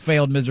just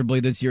failed miserably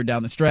this year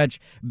down the stretch.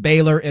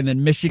 Baylor, and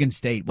then Michigan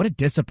State. What a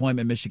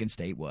disappointment Michigan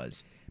State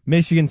was.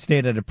 Michigan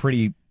State had a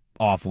pretty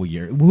awful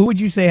year. Who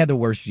would you say had the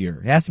worst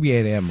year? It has to be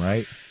A&M,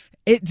 right?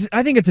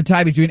 I think it's a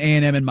tie between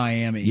A&M and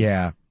Miami.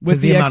 Yeah.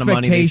 With the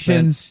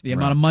expectations, the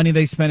amount of money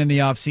they spent in the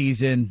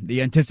offseason,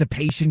 the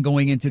anticipation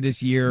going into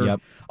this year.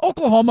 Yep.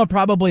 Oklahoma,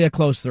 probably a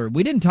close third.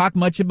 We didn't talk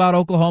much about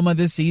Oklahoma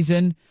this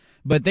season,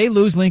 but they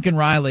lose Lincoln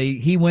Riley.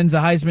 He wins the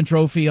Heisman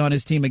Trophy on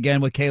his team again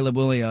with Caleb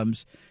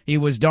Williams. He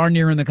was darn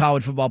near in the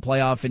college football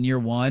playoff in year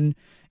 1.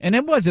 And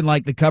it wasn't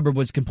like the cupboard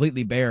was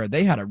completely bare.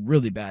 They had a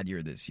really bad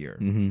year this year.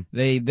 Mm-hmm.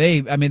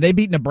 They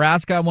beat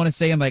Nebraska, I want to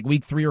say, in like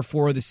week 3 or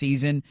 4 of the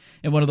season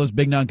in one of those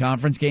big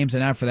non-conference games,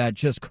 and after that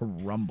just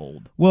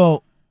crumbled.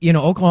 Well, you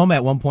know, Oklahoma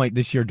at one point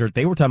this year, Dirt,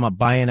 they were talking about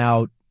buying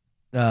out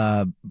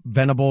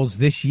Venables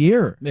this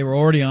year. They were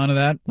already onto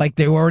that. Like,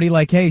 they were already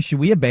like, hey, should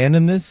we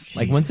abandon this? Jesus.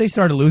 Like, once they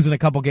started losing a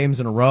couple games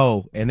in a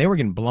row and they were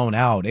getting blown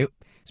out,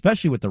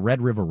 especially with the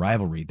Red River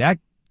rivalry, that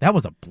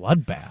was a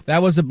bloodbath.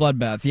 That was a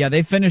bloodbath. Yeah,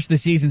 they finished the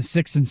season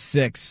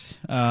 6-6.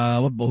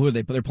 Who are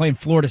they? They're playing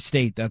Florida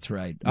State. That's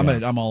right.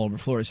 I'm all over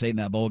Florida State in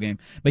that bowl game.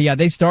 But yeah,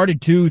 they started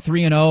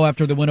 2-3-0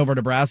 after the win over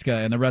Nebraska,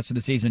 and the rest of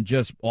the season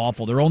just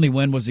awful. Their only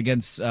win was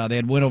against they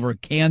had win over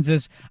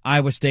Kansas,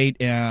 Iowa State,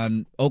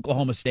 and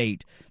Oklahoma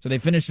State. So they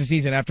finished the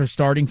season after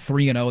starting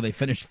 3-0. They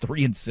finished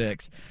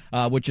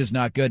 3-6, which is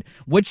not good.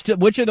 Which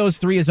of those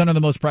three is under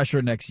the most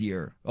pressure next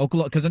year?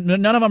 Oklahoma, because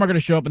none of them are going to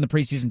show up in the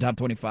preseason top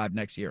 25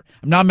 next year.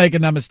 I'm not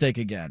making that mistake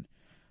again.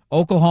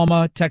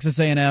 Oklahoma, Texas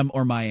A&M,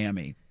 or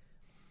Miami?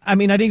 I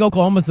mean, I think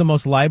Oklahoma's the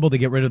most liable to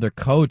get rid of their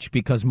coach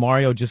because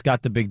Mario just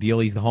got the big deal.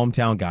 He's the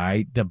hometown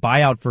guy. The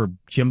buyout for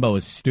Jimbo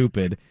is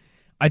stupid.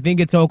 I think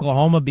it's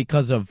Oklahoma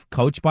because of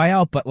coach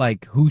buyout, but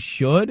like, who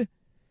should?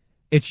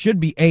 it should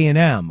be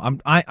A&M.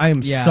 I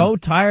am so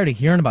tired of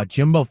hearing about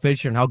Jimbo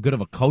Fisher and how good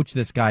of a coach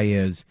this guy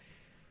is.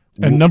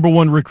 And number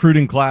one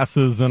recruiting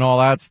classes and all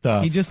that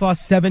stuff. He just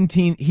lost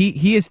 17.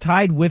 He is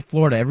tied with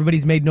Florida.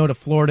 Everybody's made note of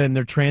Florida in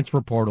their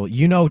transfer portal.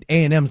 You know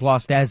A&M's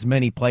lost as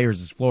many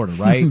players as Florida,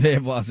 right? They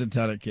have lost a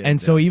ton of kids.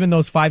 And so even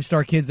those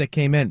 5-star kids that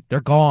came in,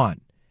 they're gone.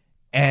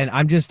 And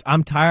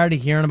I'm tired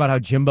of hearing about how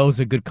Jimbo's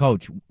a good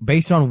coach.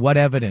 Based on what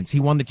evidence?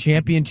 He won the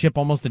championship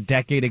almost a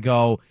decade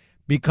ago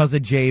because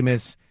of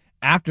Jameis.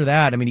 After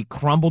that, I mean, he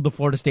crumbled the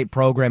Florida State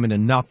program into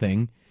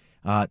nothing.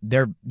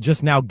 They're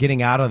just now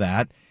getting out of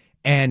that.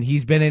 And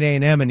he's been at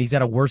A&M, and he's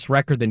had a worse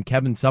record than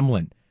Kevin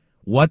Sumlin.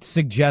 What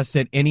suggests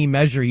at any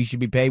measure he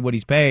should be paid what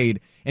he's paid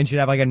and should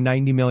have like a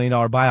 $90 million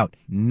buyout?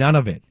 None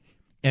of it.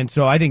 And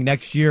so I think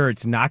next year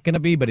it's not going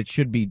to be, but it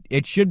should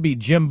be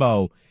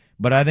Jimbo.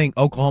 But I think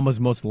Oklahoma's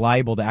most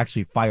liable to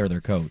actually fire their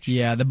coach.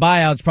 Yeah, the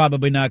buyout's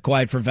probably not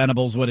quite for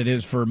Venables what it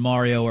is for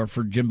Mario or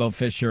for Jimbo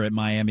Fisher at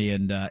Miami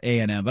and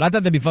A&M. But I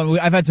thought that'd be fun.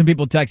 I've had some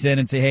people text in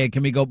and say, hey,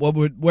 can we go,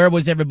 where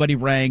was everybody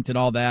ranked and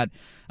all that?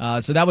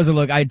 So that was a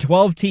look. I had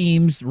 12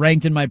 teams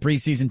ranked in my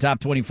preseason top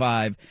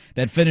 25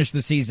 that finished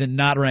the season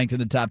not ranked in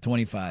the top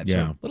 25. Yeah.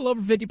 So a little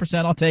over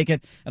 50%, I'll take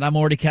it. And I'm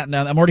already counting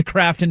down. I'm already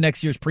crafting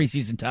next year's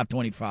preseason top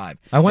 25.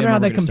 I wonder how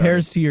that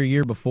compares to your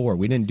year before.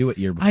 We didn't do it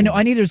year before. I know.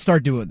 I need to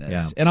start doing this.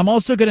 Yeah. And I'm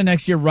also going to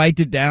next year write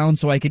it down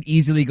so I can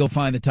easily go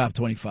find the top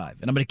 25.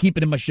 And I'm going to keep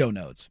it in my show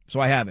notes. So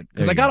I have it.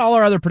 Because I got all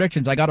our other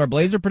predictions. I got our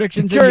Blazer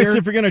predictions I'm curious in here.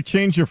 if you're going to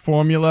change your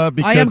formula.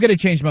 Because I am going to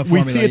change my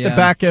formula. We see at the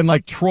back end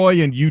like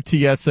Troy and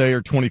UTSA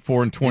are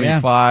 24 and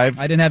 25.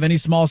 I didn't have any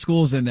small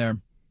schools in there.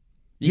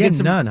 You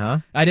had none, huh?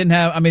 I didn't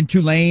have. I mean,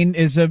 Tulane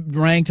is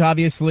ranked,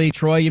 obviously.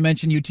 Troy, you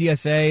mentioned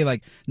UTSA.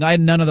 Like, I had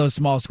none of those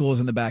small schools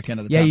in the back end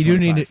of the top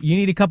 25. You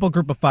need a couple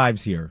group of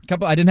fives here.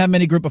 I didn't have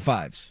many group of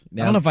fives. I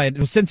don't know if I had. It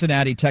was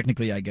Cincinnati,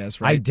 technically, I guess,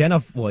 right?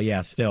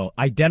 Still.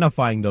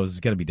 Identifying those is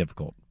going to be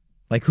difficult.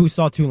 Like, who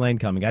saw Tulane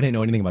coming? I didn't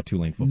know anything about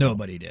Tulane football.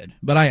 Nobody did.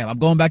 But I am. I'm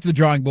going back to the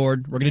drawing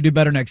board. We're going to do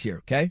better next year,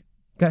 okay?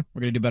 Okay.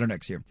 We're going to do better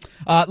next year.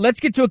 Let's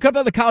get to a couple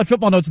of the college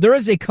football notes. There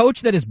is a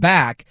coach that is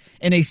back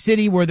in a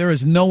city where there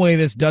is no way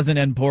this doesn't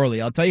end poorly.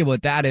 I'll tell you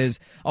what that is.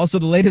 Also,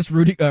 the latest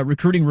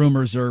recruiting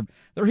rumors they're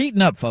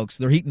heating up, folks.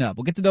 They're heating up.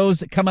 We'll get to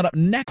those coming up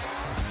next.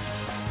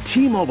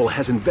 T-Mobile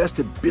has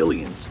invested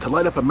billions to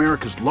light up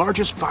America's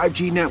largest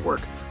 5G network,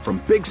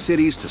 from big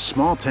cities to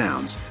small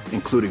towns,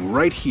 including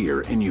right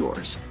here in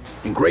yours.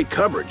 And great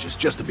coverage is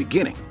just the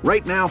beginning.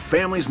 Right now,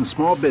 families and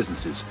small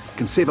businesses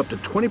can save up to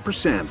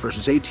 20%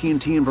 versus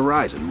AT&T and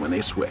Verizon when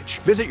they switch.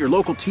 Visit your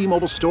local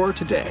T-Mobile store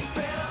today.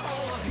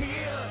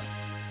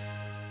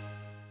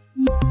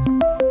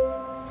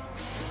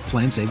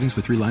 Plan savings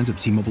with 3 lines of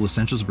T-Mobile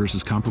Essentials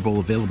versus comparable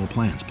available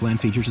plans. Plan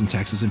features and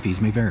taxes and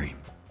fees may vary.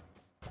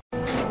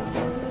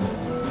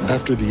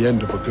 After the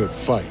end of a good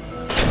fight,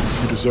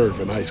 you deserve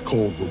an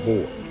ice-cold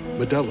reward.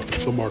 Modelo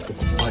is the mark of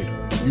a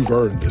fighter. You've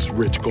earned this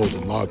rich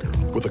golden lager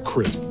with a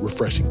crisp,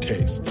 refreshing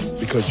taste.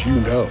 Because you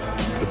know,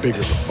 the bigger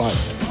the fight,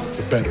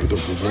 the better the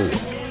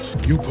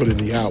reward. You put in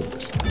the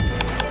hours,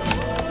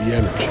 the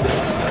energy,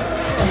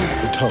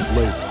 the tough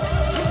labor.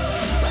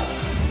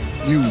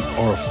 You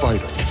are a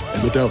fighter,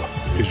 and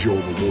Modelo is your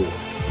reward.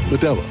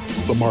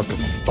 Modelo, the mark of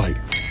a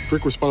fighter.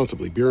 Drink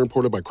responsibly. Beer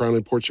imported by Crown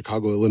Imports,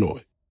 Chicago,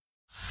 Illinois.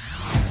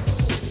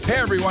 Hey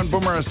everyone,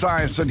 Boomer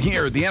Esiason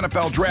here. The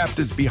NFL Draft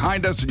is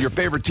behind us and your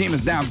favorite team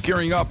is now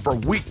gearing up for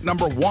week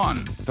number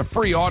 1. The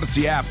free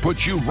Odyssey app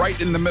puts you right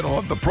in the middle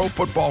of the pro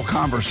football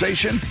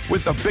conversation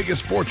with the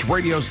biggest sports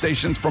radio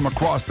stations from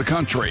across the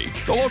country.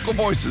 The local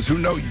voices who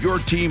know your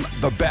team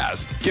the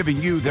best, giving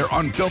you their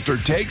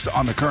unfiltered takes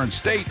on the current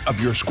state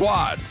of your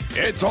squad.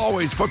 It's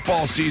always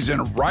football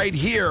season right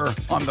here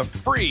on the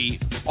free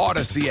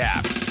Odyssey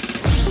app.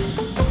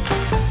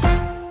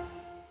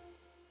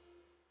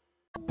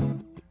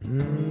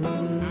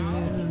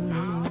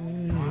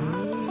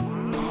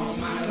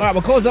 All right,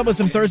 we'll close up with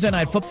some Thursday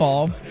Night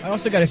Football. I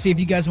also got to see if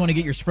you guys want to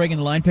get your Sprague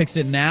and line picks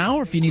in now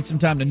or if you need some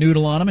time to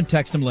noodle on them and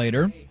text them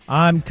later.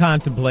 I'm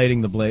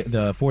contemplating the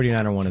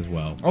 49er one as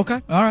well. Okay.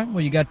 All right.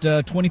 Well, you got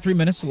 23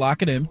 minutes to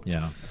lock it in.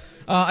 Yeah.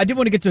 I did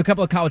want to get to a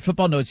couple of college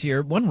football notes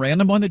here. One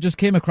random one that just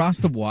came across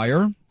the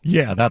wire.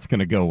 Yeah, that's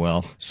going to go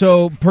well.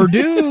 So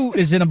Purdue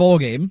is in a bowl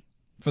game.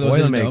 For those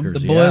who know, the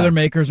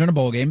Boilermakers are in a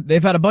bowl game.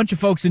 They've had a bunch of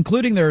folks,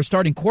 including their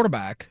starting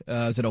quarterback.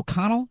 Is it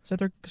O'Connell? Is that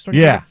their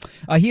starting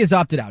quarterback? He has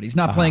opted out. He's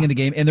not playing in the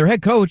game, and their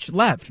head coach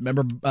left.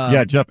 Remember?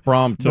 Jeff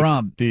Brom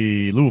took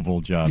the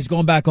Louisville job. He's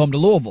going back home to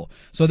Louisville.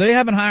 So they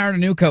haven't hired a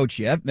new coach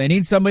yet. They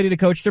need somebody to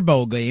coach their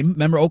bowl game.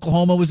 Remember,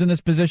 Oklahoma was in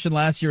this position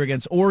last year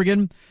against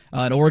Oregon,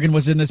 and Oregon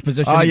was in this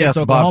position against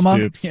Oklahoma.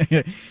 Bob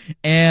Stoops.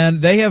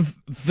 And they have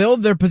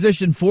filled their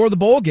position for the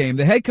bowl game.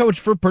 The head coach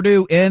for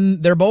Purdue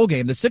in their bowl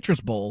game, the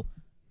Citrus Bowl,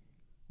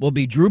 will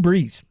be Drew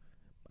Brees.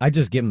 I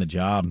just give him the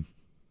job.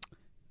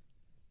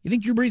 You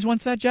think Drew Brees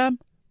wants that job?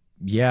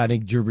 Yeah, I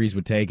think Drew Brees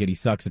would take it. He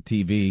sucks at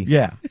TV.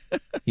 Yeah.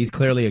 He's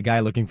clearly a guy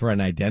looking for an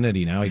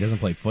identity now. He doesn't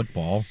play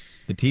football.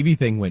 The TV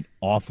thing went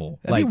awful.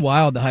 That'd be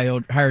wild to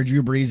hire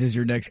Drew Brees as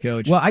your next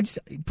coach. Well, I just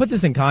put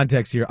this in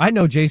context here. I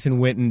know Jason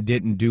Witten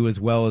didn't do as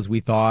well as we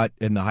thought,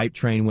 and the hype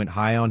train went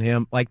high on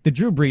him. Like, the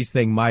Drew Brees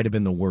thing might have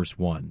been the worst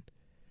one.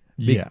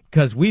 Yeah.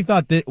 Because we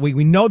thought that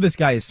we know this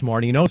guy is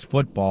smart. He knows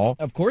football.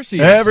 Of course he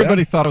is.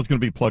 Everybody thought it was going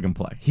to be plug and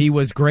play. He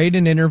was great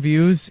in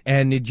interviews,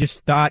 and it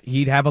just thought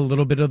he'd have a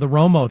little bit of the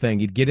Romo thing.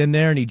 He'd get in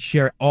there, and he'd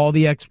share all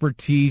the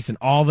expertise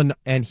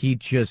and he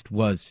just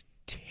was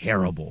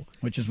terrible.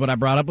 Which is what I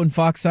brought up when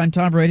Fox signed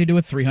Tom Brady to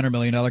a $300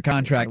 million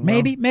contract.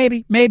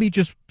 Maybe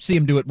just see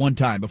him do it one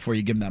time before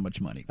you give him that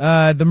much money.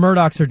 The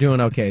Murdochs are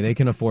doing okay. They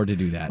can afford to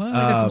do that. Well, they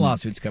got some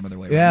lawsuits coming their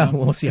way. Yeah, right now.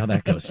 we'll see how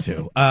that goes,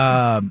 too.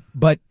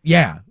 But,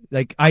 yeah,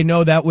 like I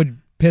know that would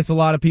piss a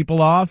lot of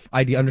people off.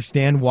 I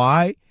understand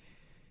why.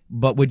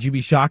 But would you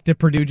be shocked if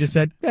Purdue just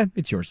said, yeah,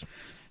 it's yours?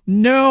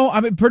 No, I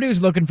mean,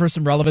 Purdue's looking for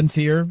some relevance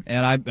here.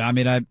 And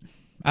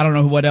I don't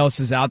know what else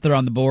is out there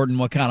on the board and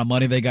what kind of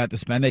money they got to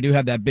spend. They do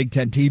have that Big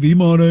Ten TV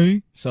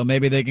money, so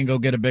maybe they can go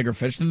get a bigger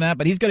fish than that.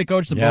 But he's going to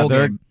coach the bowl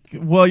game.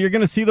 Well, you're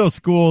going to see those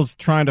schools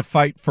trying to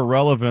fight for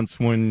relevance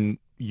when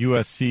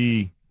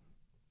USC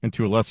and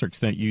to a lesser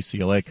extent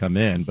UCLA come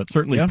in. But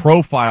certainly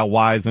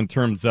profile-wise in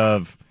terms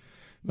of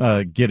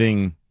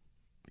getting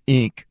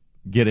ink,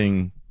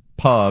 getting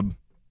pub,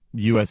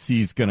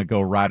 USC's going to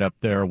go right up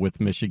there with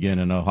Michigan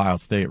and Ohio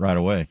State right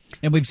away.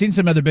 And we've seen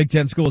some other Big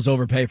Ten schools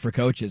overpay for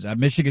coaches.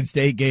 Michigan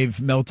State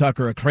gave Mel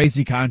Tucker a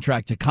crazy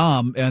contract to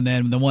come, and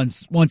then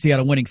once he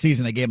had a winning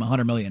season, they gave him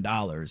 $100 million.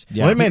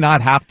 Yeah. Well, they may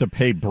not have to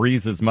pay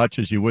Breeze as much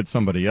as you would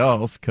somebody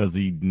else because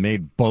he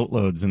made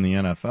boatloads in the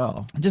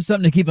NFL. Just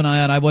something to keep an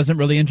eye on. I wasn't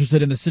really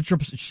interested in the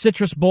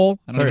Citrus Bowl.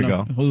 I don't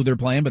know who they're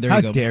playing, but there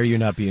you go. How dare you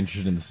not be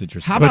interested in the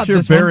Citrus Bowl? But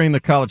you're burying the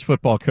college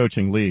football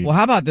coaching league. Well,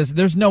 how about this?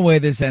 There's no way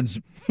this ends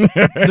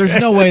There's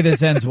no way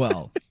this ends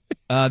well.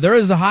 There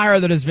is a hire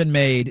that has been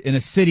made in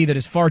a city that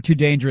is far too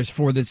dangerous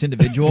for this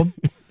individual.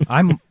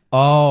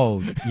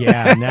 Oh,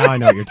 yeah, now I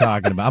know what you're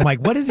talking about. I'm like,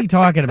 what is he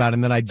talking about?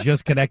 And then I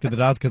just connected the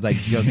dots because I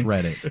just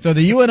read it. So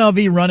the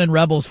UNLV running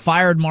Rebels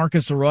fired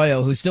Marcus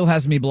Arroyo, who still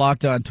has me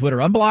blocked on Twitter.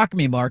 Unblock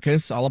me,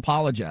 Marcus. I'll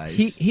apologize.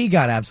 He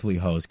got absolutely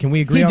hosed. Can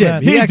we agree on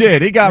that? He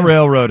did. He got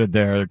railroaded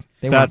there.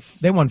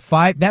 They won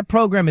 5. That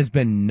program has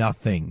been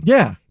nothing.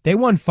 Yeah. They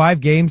won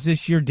 5 games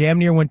this year, damn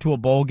near went to a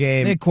bowl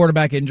game. They had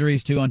quarterback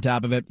injuries, too, on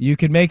top of it. You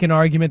could make an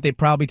argument they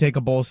probably take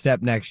a bowl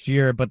step next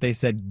year, but they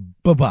said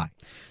bye-bye.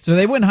 So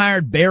they went and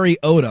hired Barry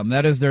Odom.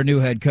 That is their new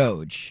head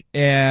coach.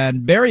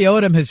 And Barry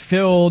Odom has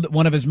filled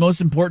one of his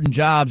most important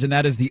jobs, and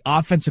that is the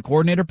offensive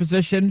coordinator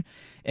position.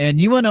 And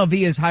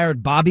UNLV has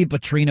hired Bobby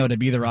Petrino to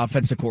be their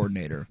offensive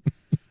coordinator.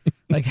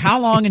 Like, how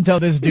long until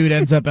this dude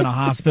ends up in a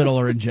hospital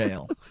or in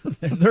jail?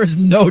 There's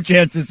no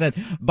chance this said.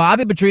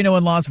 Bobby Petrino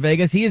in Las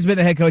Vegas, he has been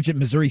the head coach at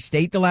Missouri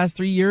State the last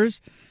 3 years,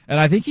 and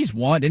I think he's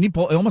won. Didn't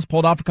he almost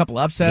pulled off a couple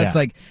upsets? Yeah.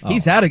 Like,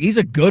 he's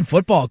a good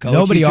football coach.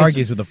 Nobody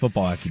argues with the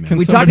football acumen.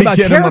 We talked about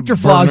character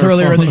flaws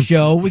earlier in the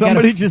show.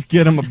 Somebody just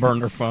get him a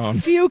burner phone.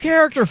 Few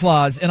character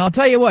flaws, and I'll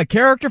tell you what,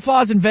 character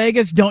flaws in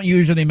Vegas don't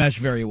usually mesh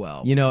very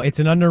well. You know, it's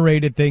an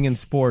underrated thing in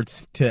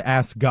sports to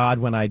ask God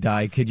when I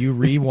die, could you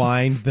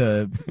rewind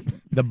the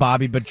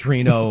Bobby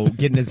Petrino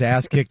getting his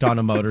ass kicked on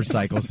a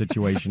motorcycle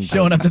situation?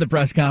 Showing up to the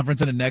press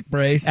conference in a neck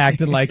brace.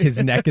 Acting like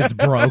his neck is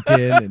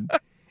broken.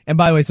 And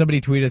by the way, somebody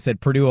tweeted said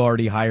Purdue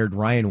already hired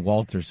Ryan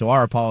Walter, so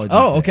our apologies.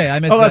 Oh, okay, I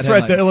missed that. Oh, that's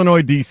headline. right, the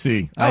Illinois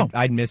DC.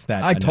 I'd missed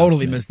that. I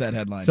totally missed that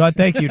headline. So I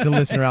thank you to the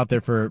listener out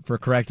there for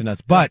correcting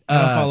us. But I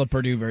don't follow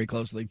Purdue very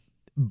closely.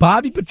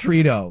 Bobby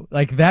Petrino,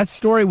 like that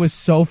story was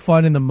so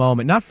fun in the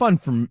moment. Not fun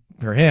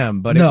for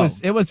him, but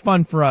it was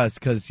fun for us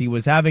because he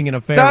was having an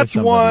affair with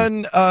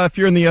somebody. One, if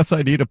you're in the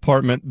SID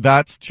department,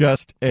 that's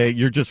just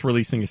you're just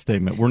releasing a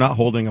statement. We're not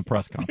holding a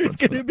press conference.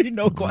 There's going to be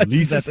no questions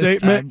Release a at this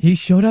statement. time. He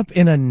showed up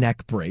in a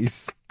neck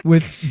brace.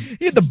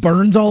 He had the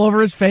burns all over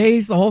his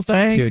face, the whole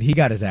thing. Dude, he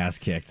got his ass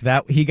kicked.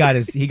 He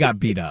got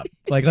beat up.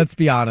 Like, let's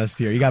be honest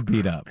here. He got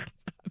beat up.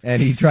 And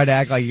he tried to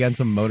act like he got in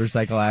some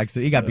motorcycle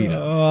accident. He got beat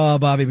up. Oh,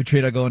 Bobby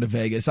Petrino going to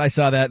Vegas. I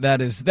saw that.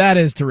 That is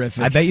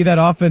terrific. I bet you that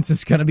offense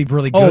is going to be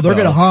really good. Oh, they're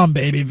going to hum,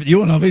 baby. But you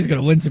don't know if he's going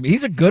to win some.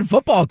 He's a good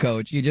football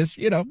coach. You just,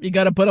 you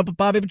got to put up with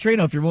Bobby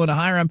Petrino if you're willing to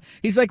hire him.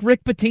 He's like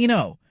Rick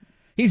Pitino.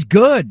 He's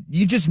good.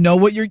 You just know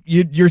what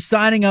you're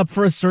signing up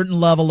for a certain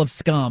level of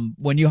scum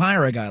when you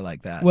hire a guy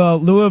like that. Well,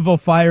 Louisville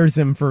fires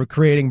him for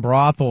creating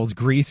brothels.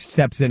 Greece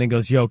steps in and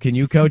goes, "Yo, can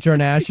you coach our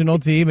national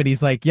team?" And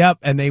he's like, "Yep."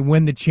 And they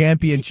win the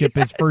championship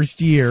his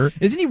first year.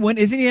 Isn't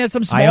he at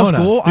some small Iona.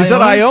 school? He's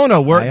at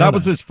Iona, where that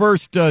was his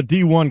first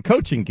D1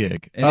 coaching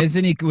gig. And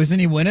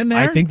wasn't he winning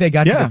there? I think they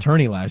got to the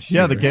tourney last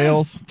year. Yeah, the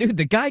Gales. Dude,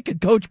 the guy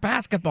could coach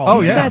basketball.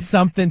 Oh, yeah. That's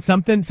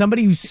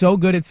somebody who's so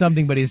good at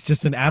something, but is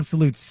just an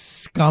absolute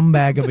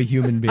scumbag of a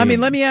human being. I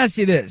mean, let me ask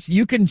you this.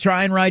 You can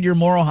try and ride your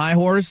moral high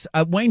horse.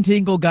 Wayne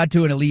Tinkle got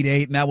to an Elite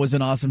Eight, and that was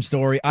an awesome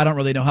story. I don't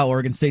really know how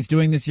Oregon State's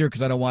doing this year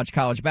because I don't watch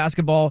college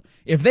basketball.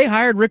 If they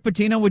hired Rick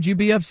Pitino, would you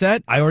be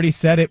upset? I already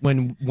said it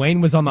when Wayne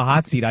was on the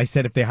hot seat. I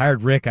said if they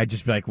hired Rick, I'd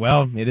just be like,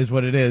 well, it is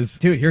what it is.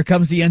 Dude, here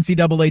comes the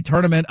NCAA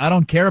tournament. I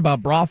don't care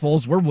about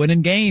brothels. We're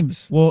winning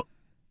games. Well,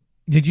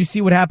 Did you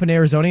see what happened to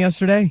Arizona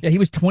yesterday? Yeah, he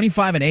was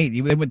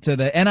 25-8. They went to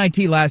the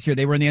NIT last year.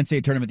 They were in the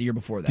NCAA tournament the year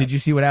before that. Did you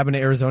see what happened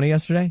to Arizona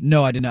yesterday?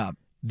 No, I did not.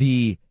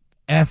 The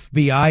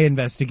FBI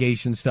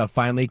investigation stuff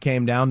finally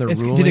came down.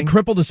 Ruling. Did it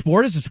cripple the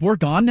sport? Is the sport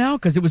gone now?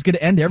 Because it was going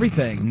to end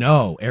everything.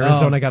 No,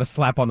 Arizona got a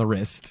slap on the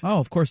wrist. Oh,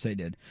 of course they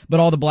did. But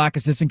all the black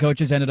assistant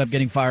coaches ended up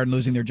getting fired and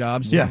losing their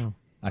jobs. Yeah.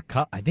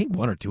 I think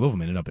one or two of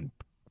them ended up in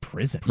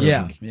prison.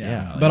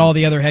 Yeah. But all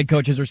the other head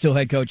coaches are still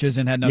head coaches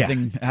and had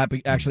nothing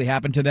actually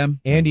happen to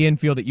them. Andy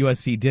Enfield at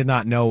USC did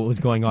not know what was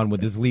going on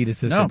with his lead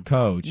assistant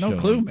coach. No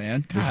clue,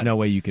 man. God. There's no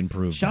way you can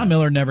prove Sean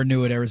Miller never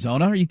knew at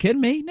Arizona. Are you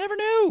kidding me? Never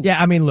knew.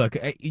 Yeah, I mean, look,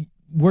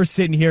 we're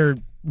sitting here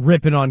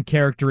ripping on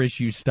character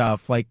issue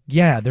stuff. Like,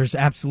 yeah, there's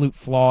absolute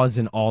flaws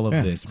in all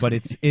of this, but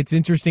it's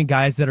interesting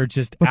guys that are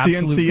just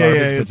absolute the garbage.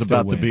 NCAA But is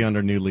about still to be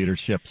under new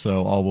leadership,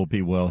 so all will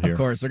be well here. Of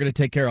course, they're going to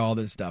take care of all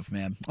this stuff,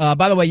 man.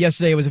 By the way,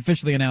 yesterday it was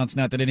officially announced,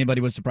 not that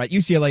anybody was surprised,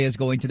 UCLA is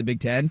going to the Big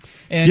Ten,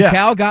 and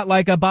Cal got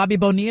like a Bobby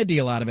Bonilla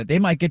deal out of it. They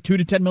might get $2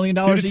 to $10 million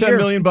a year. $2 to $10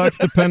 million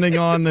depending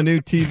on the new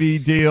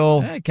TV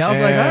deal. Hey, Cal's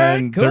like, all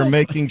right, cool. They're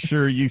making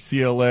sure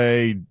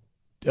UCLA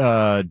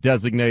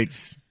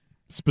designates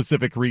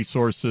specific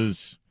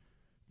resources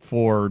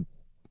for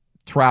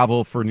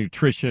travel, for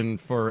nutrition,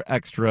 for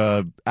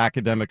extra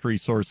academic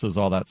resources,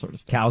 all that sort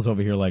of stuff. Cal's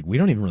over here like, we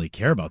don't even really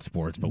care about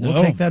sports, but we'll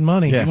take that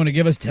money. You want to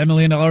give us $10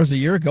 million a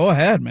year? Go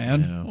ahead,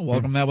 man. We'll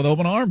welcome that with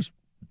open arms.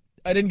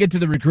 I didn't get to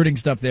the recruiting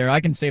stuff there.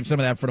 I can save some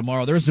of that for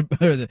tomorrow.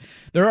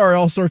 There are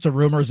all sorts of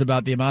rumors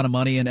about the amount of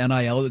money in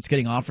NIL that's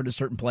getting offered to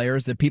certain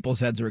players that people's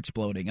heads are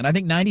exploding. And I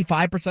think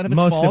 95% of it's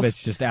false. Most of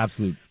it's just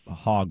absolute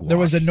hogwash. There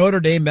was a Notre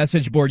Dame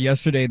message board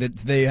yesterday that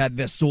they had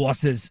the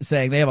sources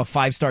saying they have a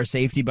 5-star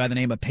safety by the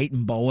name of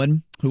Peyton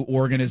Bowen, who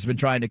Oregon has been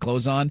trying to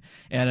close on.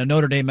 And a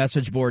Notre Dame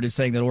message board is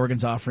saying that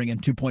Oregon's offering him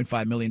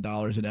 $2.5 million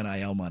in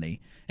NIL money.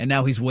 And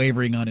now he's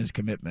wavering on his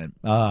commitment.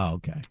 Oh,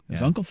 okay.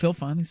 Is Uncle Phil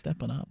finally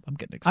stepping up? I'm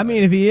getting excited. I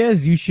mean, if he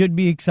is, you should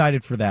be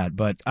excited for that.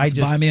 But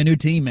buy me a new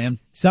team, man.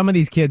 Some of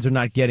these kids are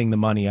not getting the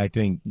money I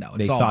think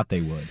they thought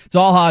they would. It's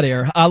all hot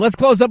air. Let's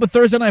close up with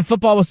Thursday Night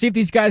Football. We'll see if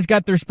these guys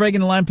got their Sprague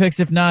in the line picks.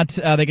 If not,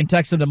 they can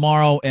text them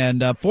tomorrow. And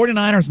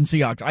 49ers and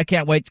Seahawks. I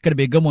can't wait. It's going to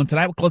be a good one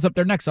tonight. We'll close up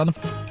there next on the...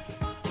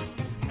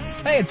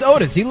 Hey, it's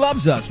Otis. He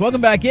loves us.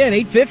 Welcome back in.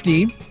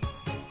 8:50.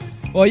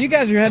 Well, you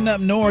guys are heading up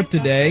north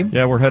today.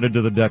 Yeah, we're headed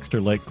to the Dexter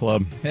Lake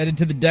Club. Headed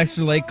to the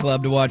Dexter Lake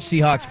Club to watch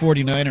Seahawks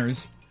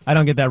 49ers. I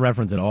don't get that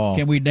reference at all.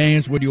 Can we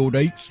dance with your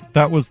dates?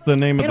 That was the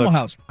name Animal of the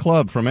House.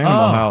 club from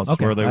Animal House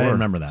where they were. I didn't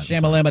remember that.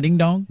 Shamalama Ding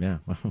Dong? Yeah.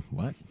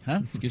 What? Huh?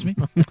 Excuse me?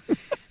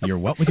 You're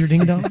what with your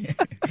ding dong?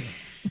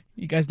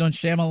 You guys don't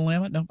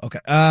shamalama? No? Okay.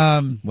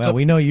 Well,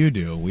 we know you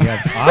do. We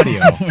have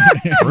audio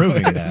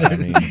proving that. I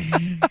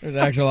mean, there's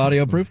actual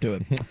audio proof to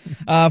it.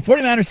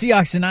 49ers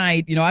Seahawks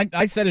tonight. You know,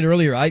 I said it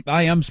earlier. I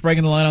am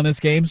spragging the line on this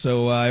game,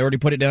 so I already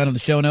put it down in the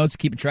show notes.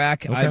 Keep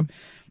track. Okay.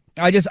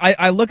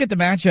 I look at the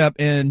matchup,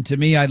 and to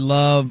me, I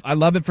love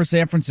it for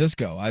San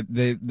Francisco.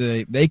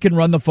 They can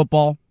run the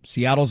football.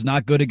 Seattle's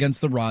not good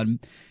against the run.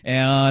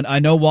 And I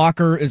know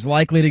Walker is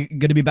likely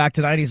going to be back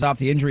tonight. He's off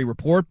the injury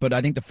report, but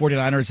I think the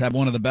 49ers have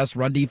one of the best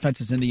run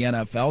defenses in the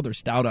NFL. They're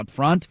stout up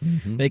front.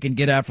 Mm-hmm. They can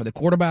get after the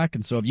quarterback.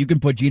 And so if you can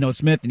put Geno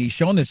Smith, and he's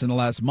shown this in the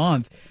last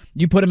month,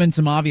 you put him in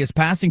some obvious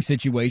passing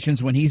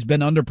situations when he's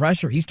been under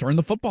pressure. He's turned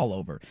the football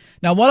over.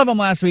 Now, one of them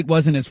last week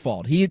wasn't his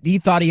fault. He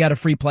thought he had a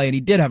free play, and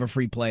he did have a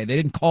free play. They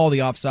didn't call the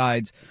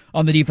offsides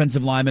on the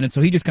defensive lineman, and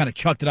so he just kind of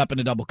chucked it up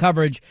into double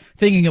coverage,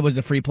 thinking it was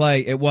a free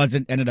play. It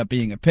wasn't, ended up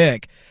being a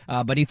pick.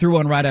 But he threw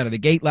one right out of the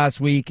gate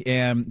last week,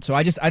 and so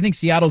I think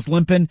Seattle's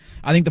limping.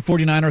 I think the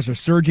 49ers are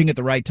surging at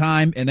the right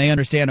time, and they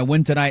understand a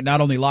win tonight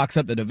not only locks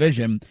up the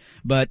division,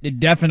 but it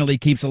definitely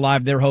keeps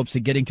alive their hopes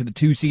of getting to the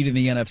 2 seed in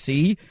the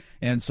NFC.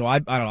 And so I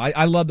don't know.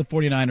 I love the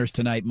 49ers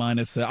tonight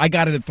minus. I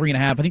got it at 3.5.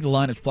 I think the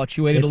line has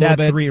fluctuated a little bit.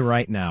 It's at 3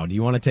 right now. Do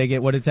you want to take it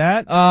what it's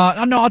at? No,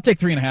 I'll take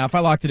 3.5. I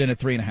locked it in at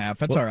 3.5.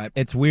 That's all right.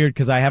 It's weird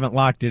because I haven't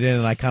locked it in,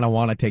 and I kind of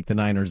want to take the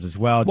Niners as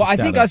well. Well, I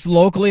think us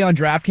locally on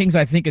DraftKings,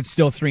 I think it's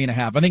still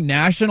 3.5. I think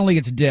nationally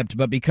it's dipped,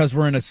 but because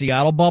we're in a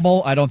Seattle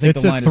bubble, I don't think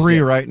the line is It's at 3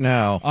 dipped. right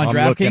now. On I'm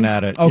DraftKings? looking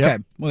at it. Okay.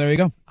 Yep. Well, there you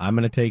go. I'm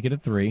going to take it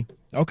at 3.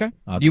 Okay.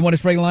 Do you want to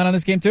spread the line on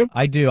this game, too?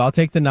 I do. I'll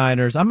take the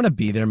Niners. I'm going to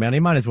be there, man.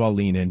 You might as well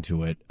lean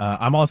into it.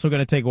 I'm also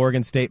going to take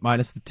Oregon State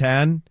minus the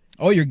 10.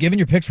 Oh, you're giving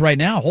your picks right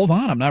now. Hold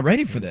on. I'm not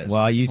ready for this.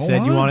 Well, you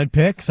said you wanted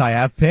picks. I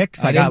have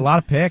picks. I got a lot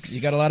of picks.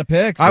 You got a lot of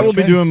picks. I will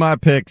be doing my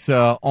picks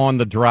on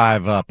the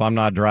drive up. I'm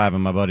not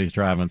driving. My buddy's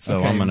driving, so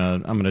Okay. I'm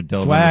gonna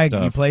delve Swag, into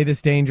stuff. you play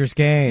this dangerous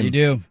game. You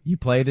do. You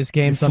play this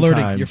game You're flirting.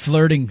 sometimes. You're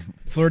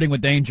flirting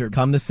with danger.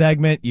 Come the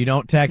segment, you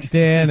don't text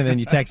in, and then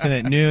you text in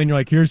at noon. You're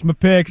like, here's my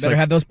picks. Better Like,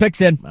 have those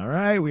picks in. all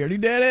right, we already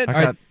did it.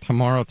 I got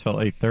tomorrow till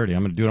 8:30.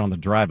 I'm gonna do it on the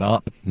drive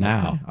up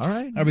now. All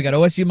right. All right, we got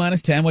OSU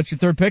minus 10. What's your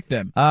third pick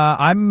then?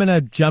 I'm going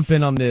to jump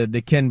in on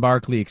the Ken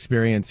Barkley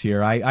experience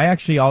here. I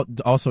actually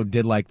also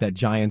did like that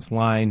Giants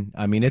line.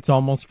 I mean, it's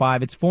almost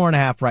 5. It's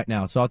 4.5 right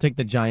now, so I'll take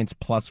the Giants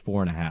plus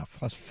 4.5.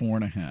 Plus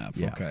 4.5.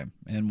 Yeah. Okay.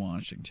 In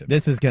Washington.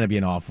 This is going to be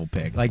an awful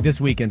pick. Like,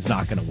 this weekend's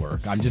not going to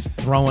work. I'm just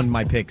throwing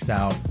my picks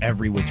out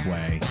every which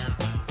way.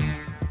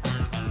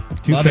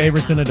 Two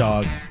favorites and a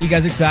dog. You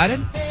guys excited?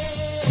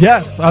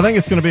 Yes, I think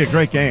it's going to be a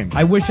great game.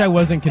 I wish I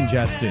wasn't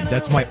congested.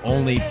 That's my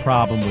only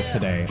problem with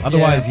today.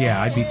 Otherwise,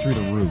 I'd be through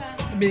the roof.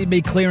 It'll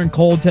be clear and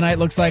cold tonight,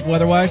 looks like,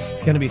 weather-wise.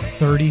 It's going to be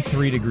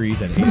 33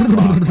 degrees at 8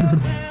 o'clock.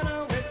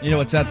 You know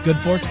what that's good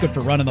for? It's good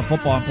for running the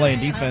football and playing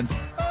defense. This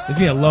is going to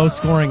be a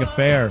low-scoring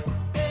affair.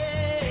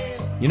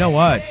 You know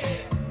what?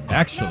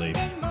 Actually,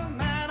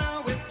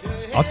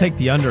 I'll take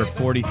the under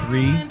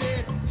 43.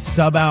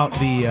 Sub out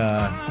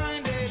the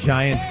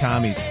Giants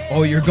commies.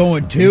 Oh, you're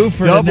going 2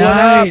 for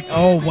tonight.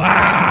 Oh,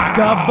 wow.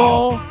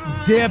 Double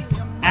dip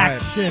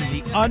action.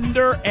 Right. The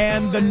under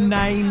and the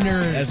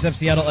Niners. SF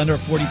Seattle under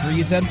 43,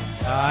 you said?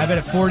 I bet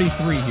at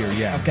 43 here,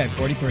 yeah. Okay,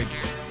 43.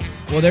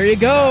 Well, there you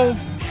go.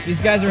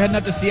 These guys are heading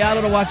up to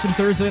Seattle to watch some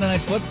Thursday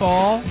Night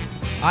Football.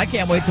 I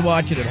can't wait to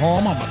watch it at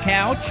home on my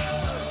couch.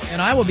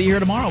 And I will be here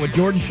tomorrow with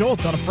Jordan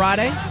Schultz on a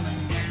Friday,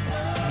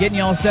 getting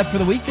you all set for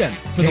the weekend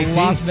for the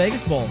Las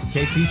Vegas Bowl.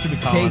 KT should be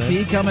calling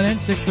KT coming in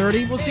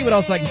 6:30. We'll see what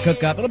else I can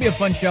cook up. It'll be a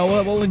fun show.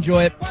 We'll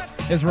enjoy it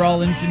as we're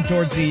all inching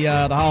towards the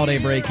holiday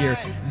break here.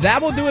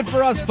 That will do it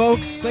for us,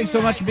 folks. Thanks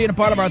so much for being a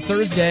part of our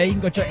Thursday. You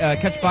can go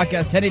catch the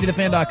podcast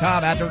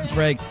 1080thefan.com, at Dirt and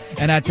Sprague,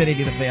 and at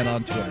 1080thefan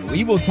on Twitter.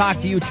 We will talk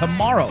to you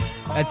tomorrow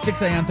at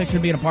 6 a.m. Thanks for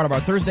being a part of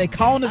our Thursday.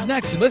 Colin is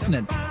next. You're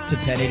listening to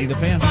 1080 The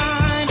Fan.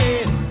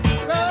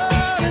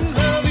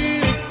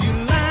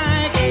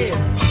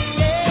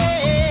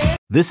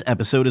 This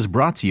episode is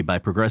brought to you by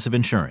Progressive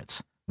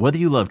Insurance. Whether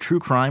you love true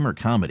crime or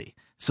comedy,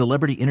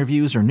 celebrity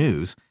interviews or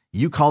news,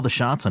 you call the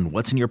shots on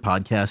what's in your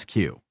podcast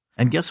queue.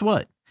 And guess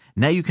what?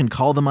 Now you can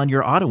call them on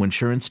your auto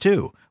insurance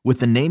too with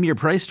the Name Your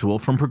Price tool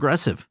from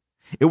Progressive.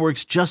 It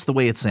works just the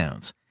way it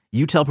sounds.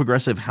 You tell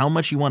Progressive how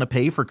much you want to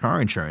pay for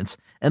car insurance,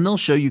 and they'll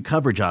show you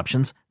coverage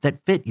options that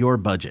fit your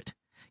budget.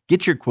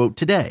 Get your quote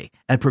today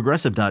at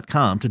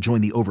Progressive.com to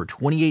join the over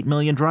 28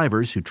 million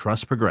drivers who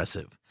trust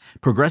Progressive.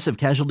 Progressive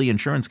Casualty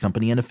Insurance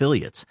Company and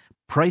Affiliates.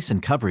 Price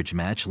and coverage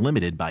match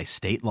limited by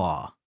state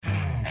law.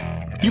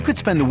 You could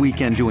spend the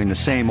weekend doing the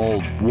same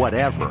old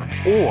whatever,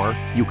 or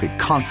you could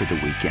conquer the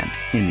weekend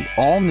in the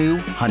all-new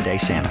Hyundai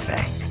Santa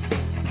Fe.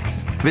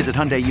 Visit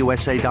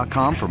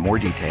HyundaiUSA.com for more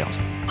details.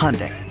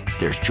 Hyundai,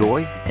 there's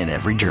joy in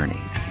every journey.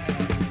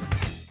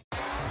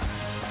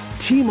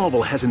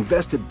 T-Mobile has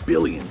invested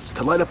billions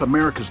to light up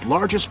America's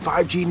largest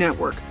 5G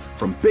network,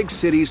 from big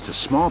cities to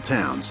small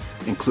towns,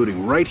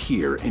 including right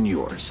here in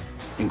yours.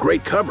 And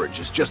great coverage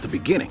is just the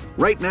beginning.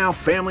 Right now,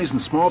 families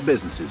and small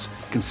businesses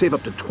can save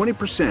up to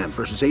 20%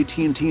 versus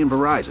AT&T and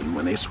Verizon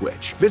when they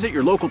switch. Visit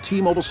your local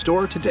T-Mobile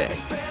store today.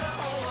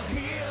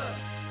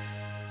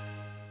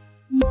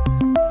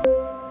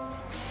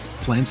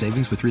 Plan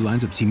savings with 3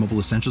 lines of T-Mobile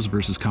Essentials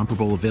versus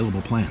comparable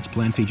available plans.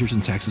 Plan features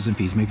and taxes and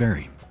fees may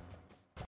vary.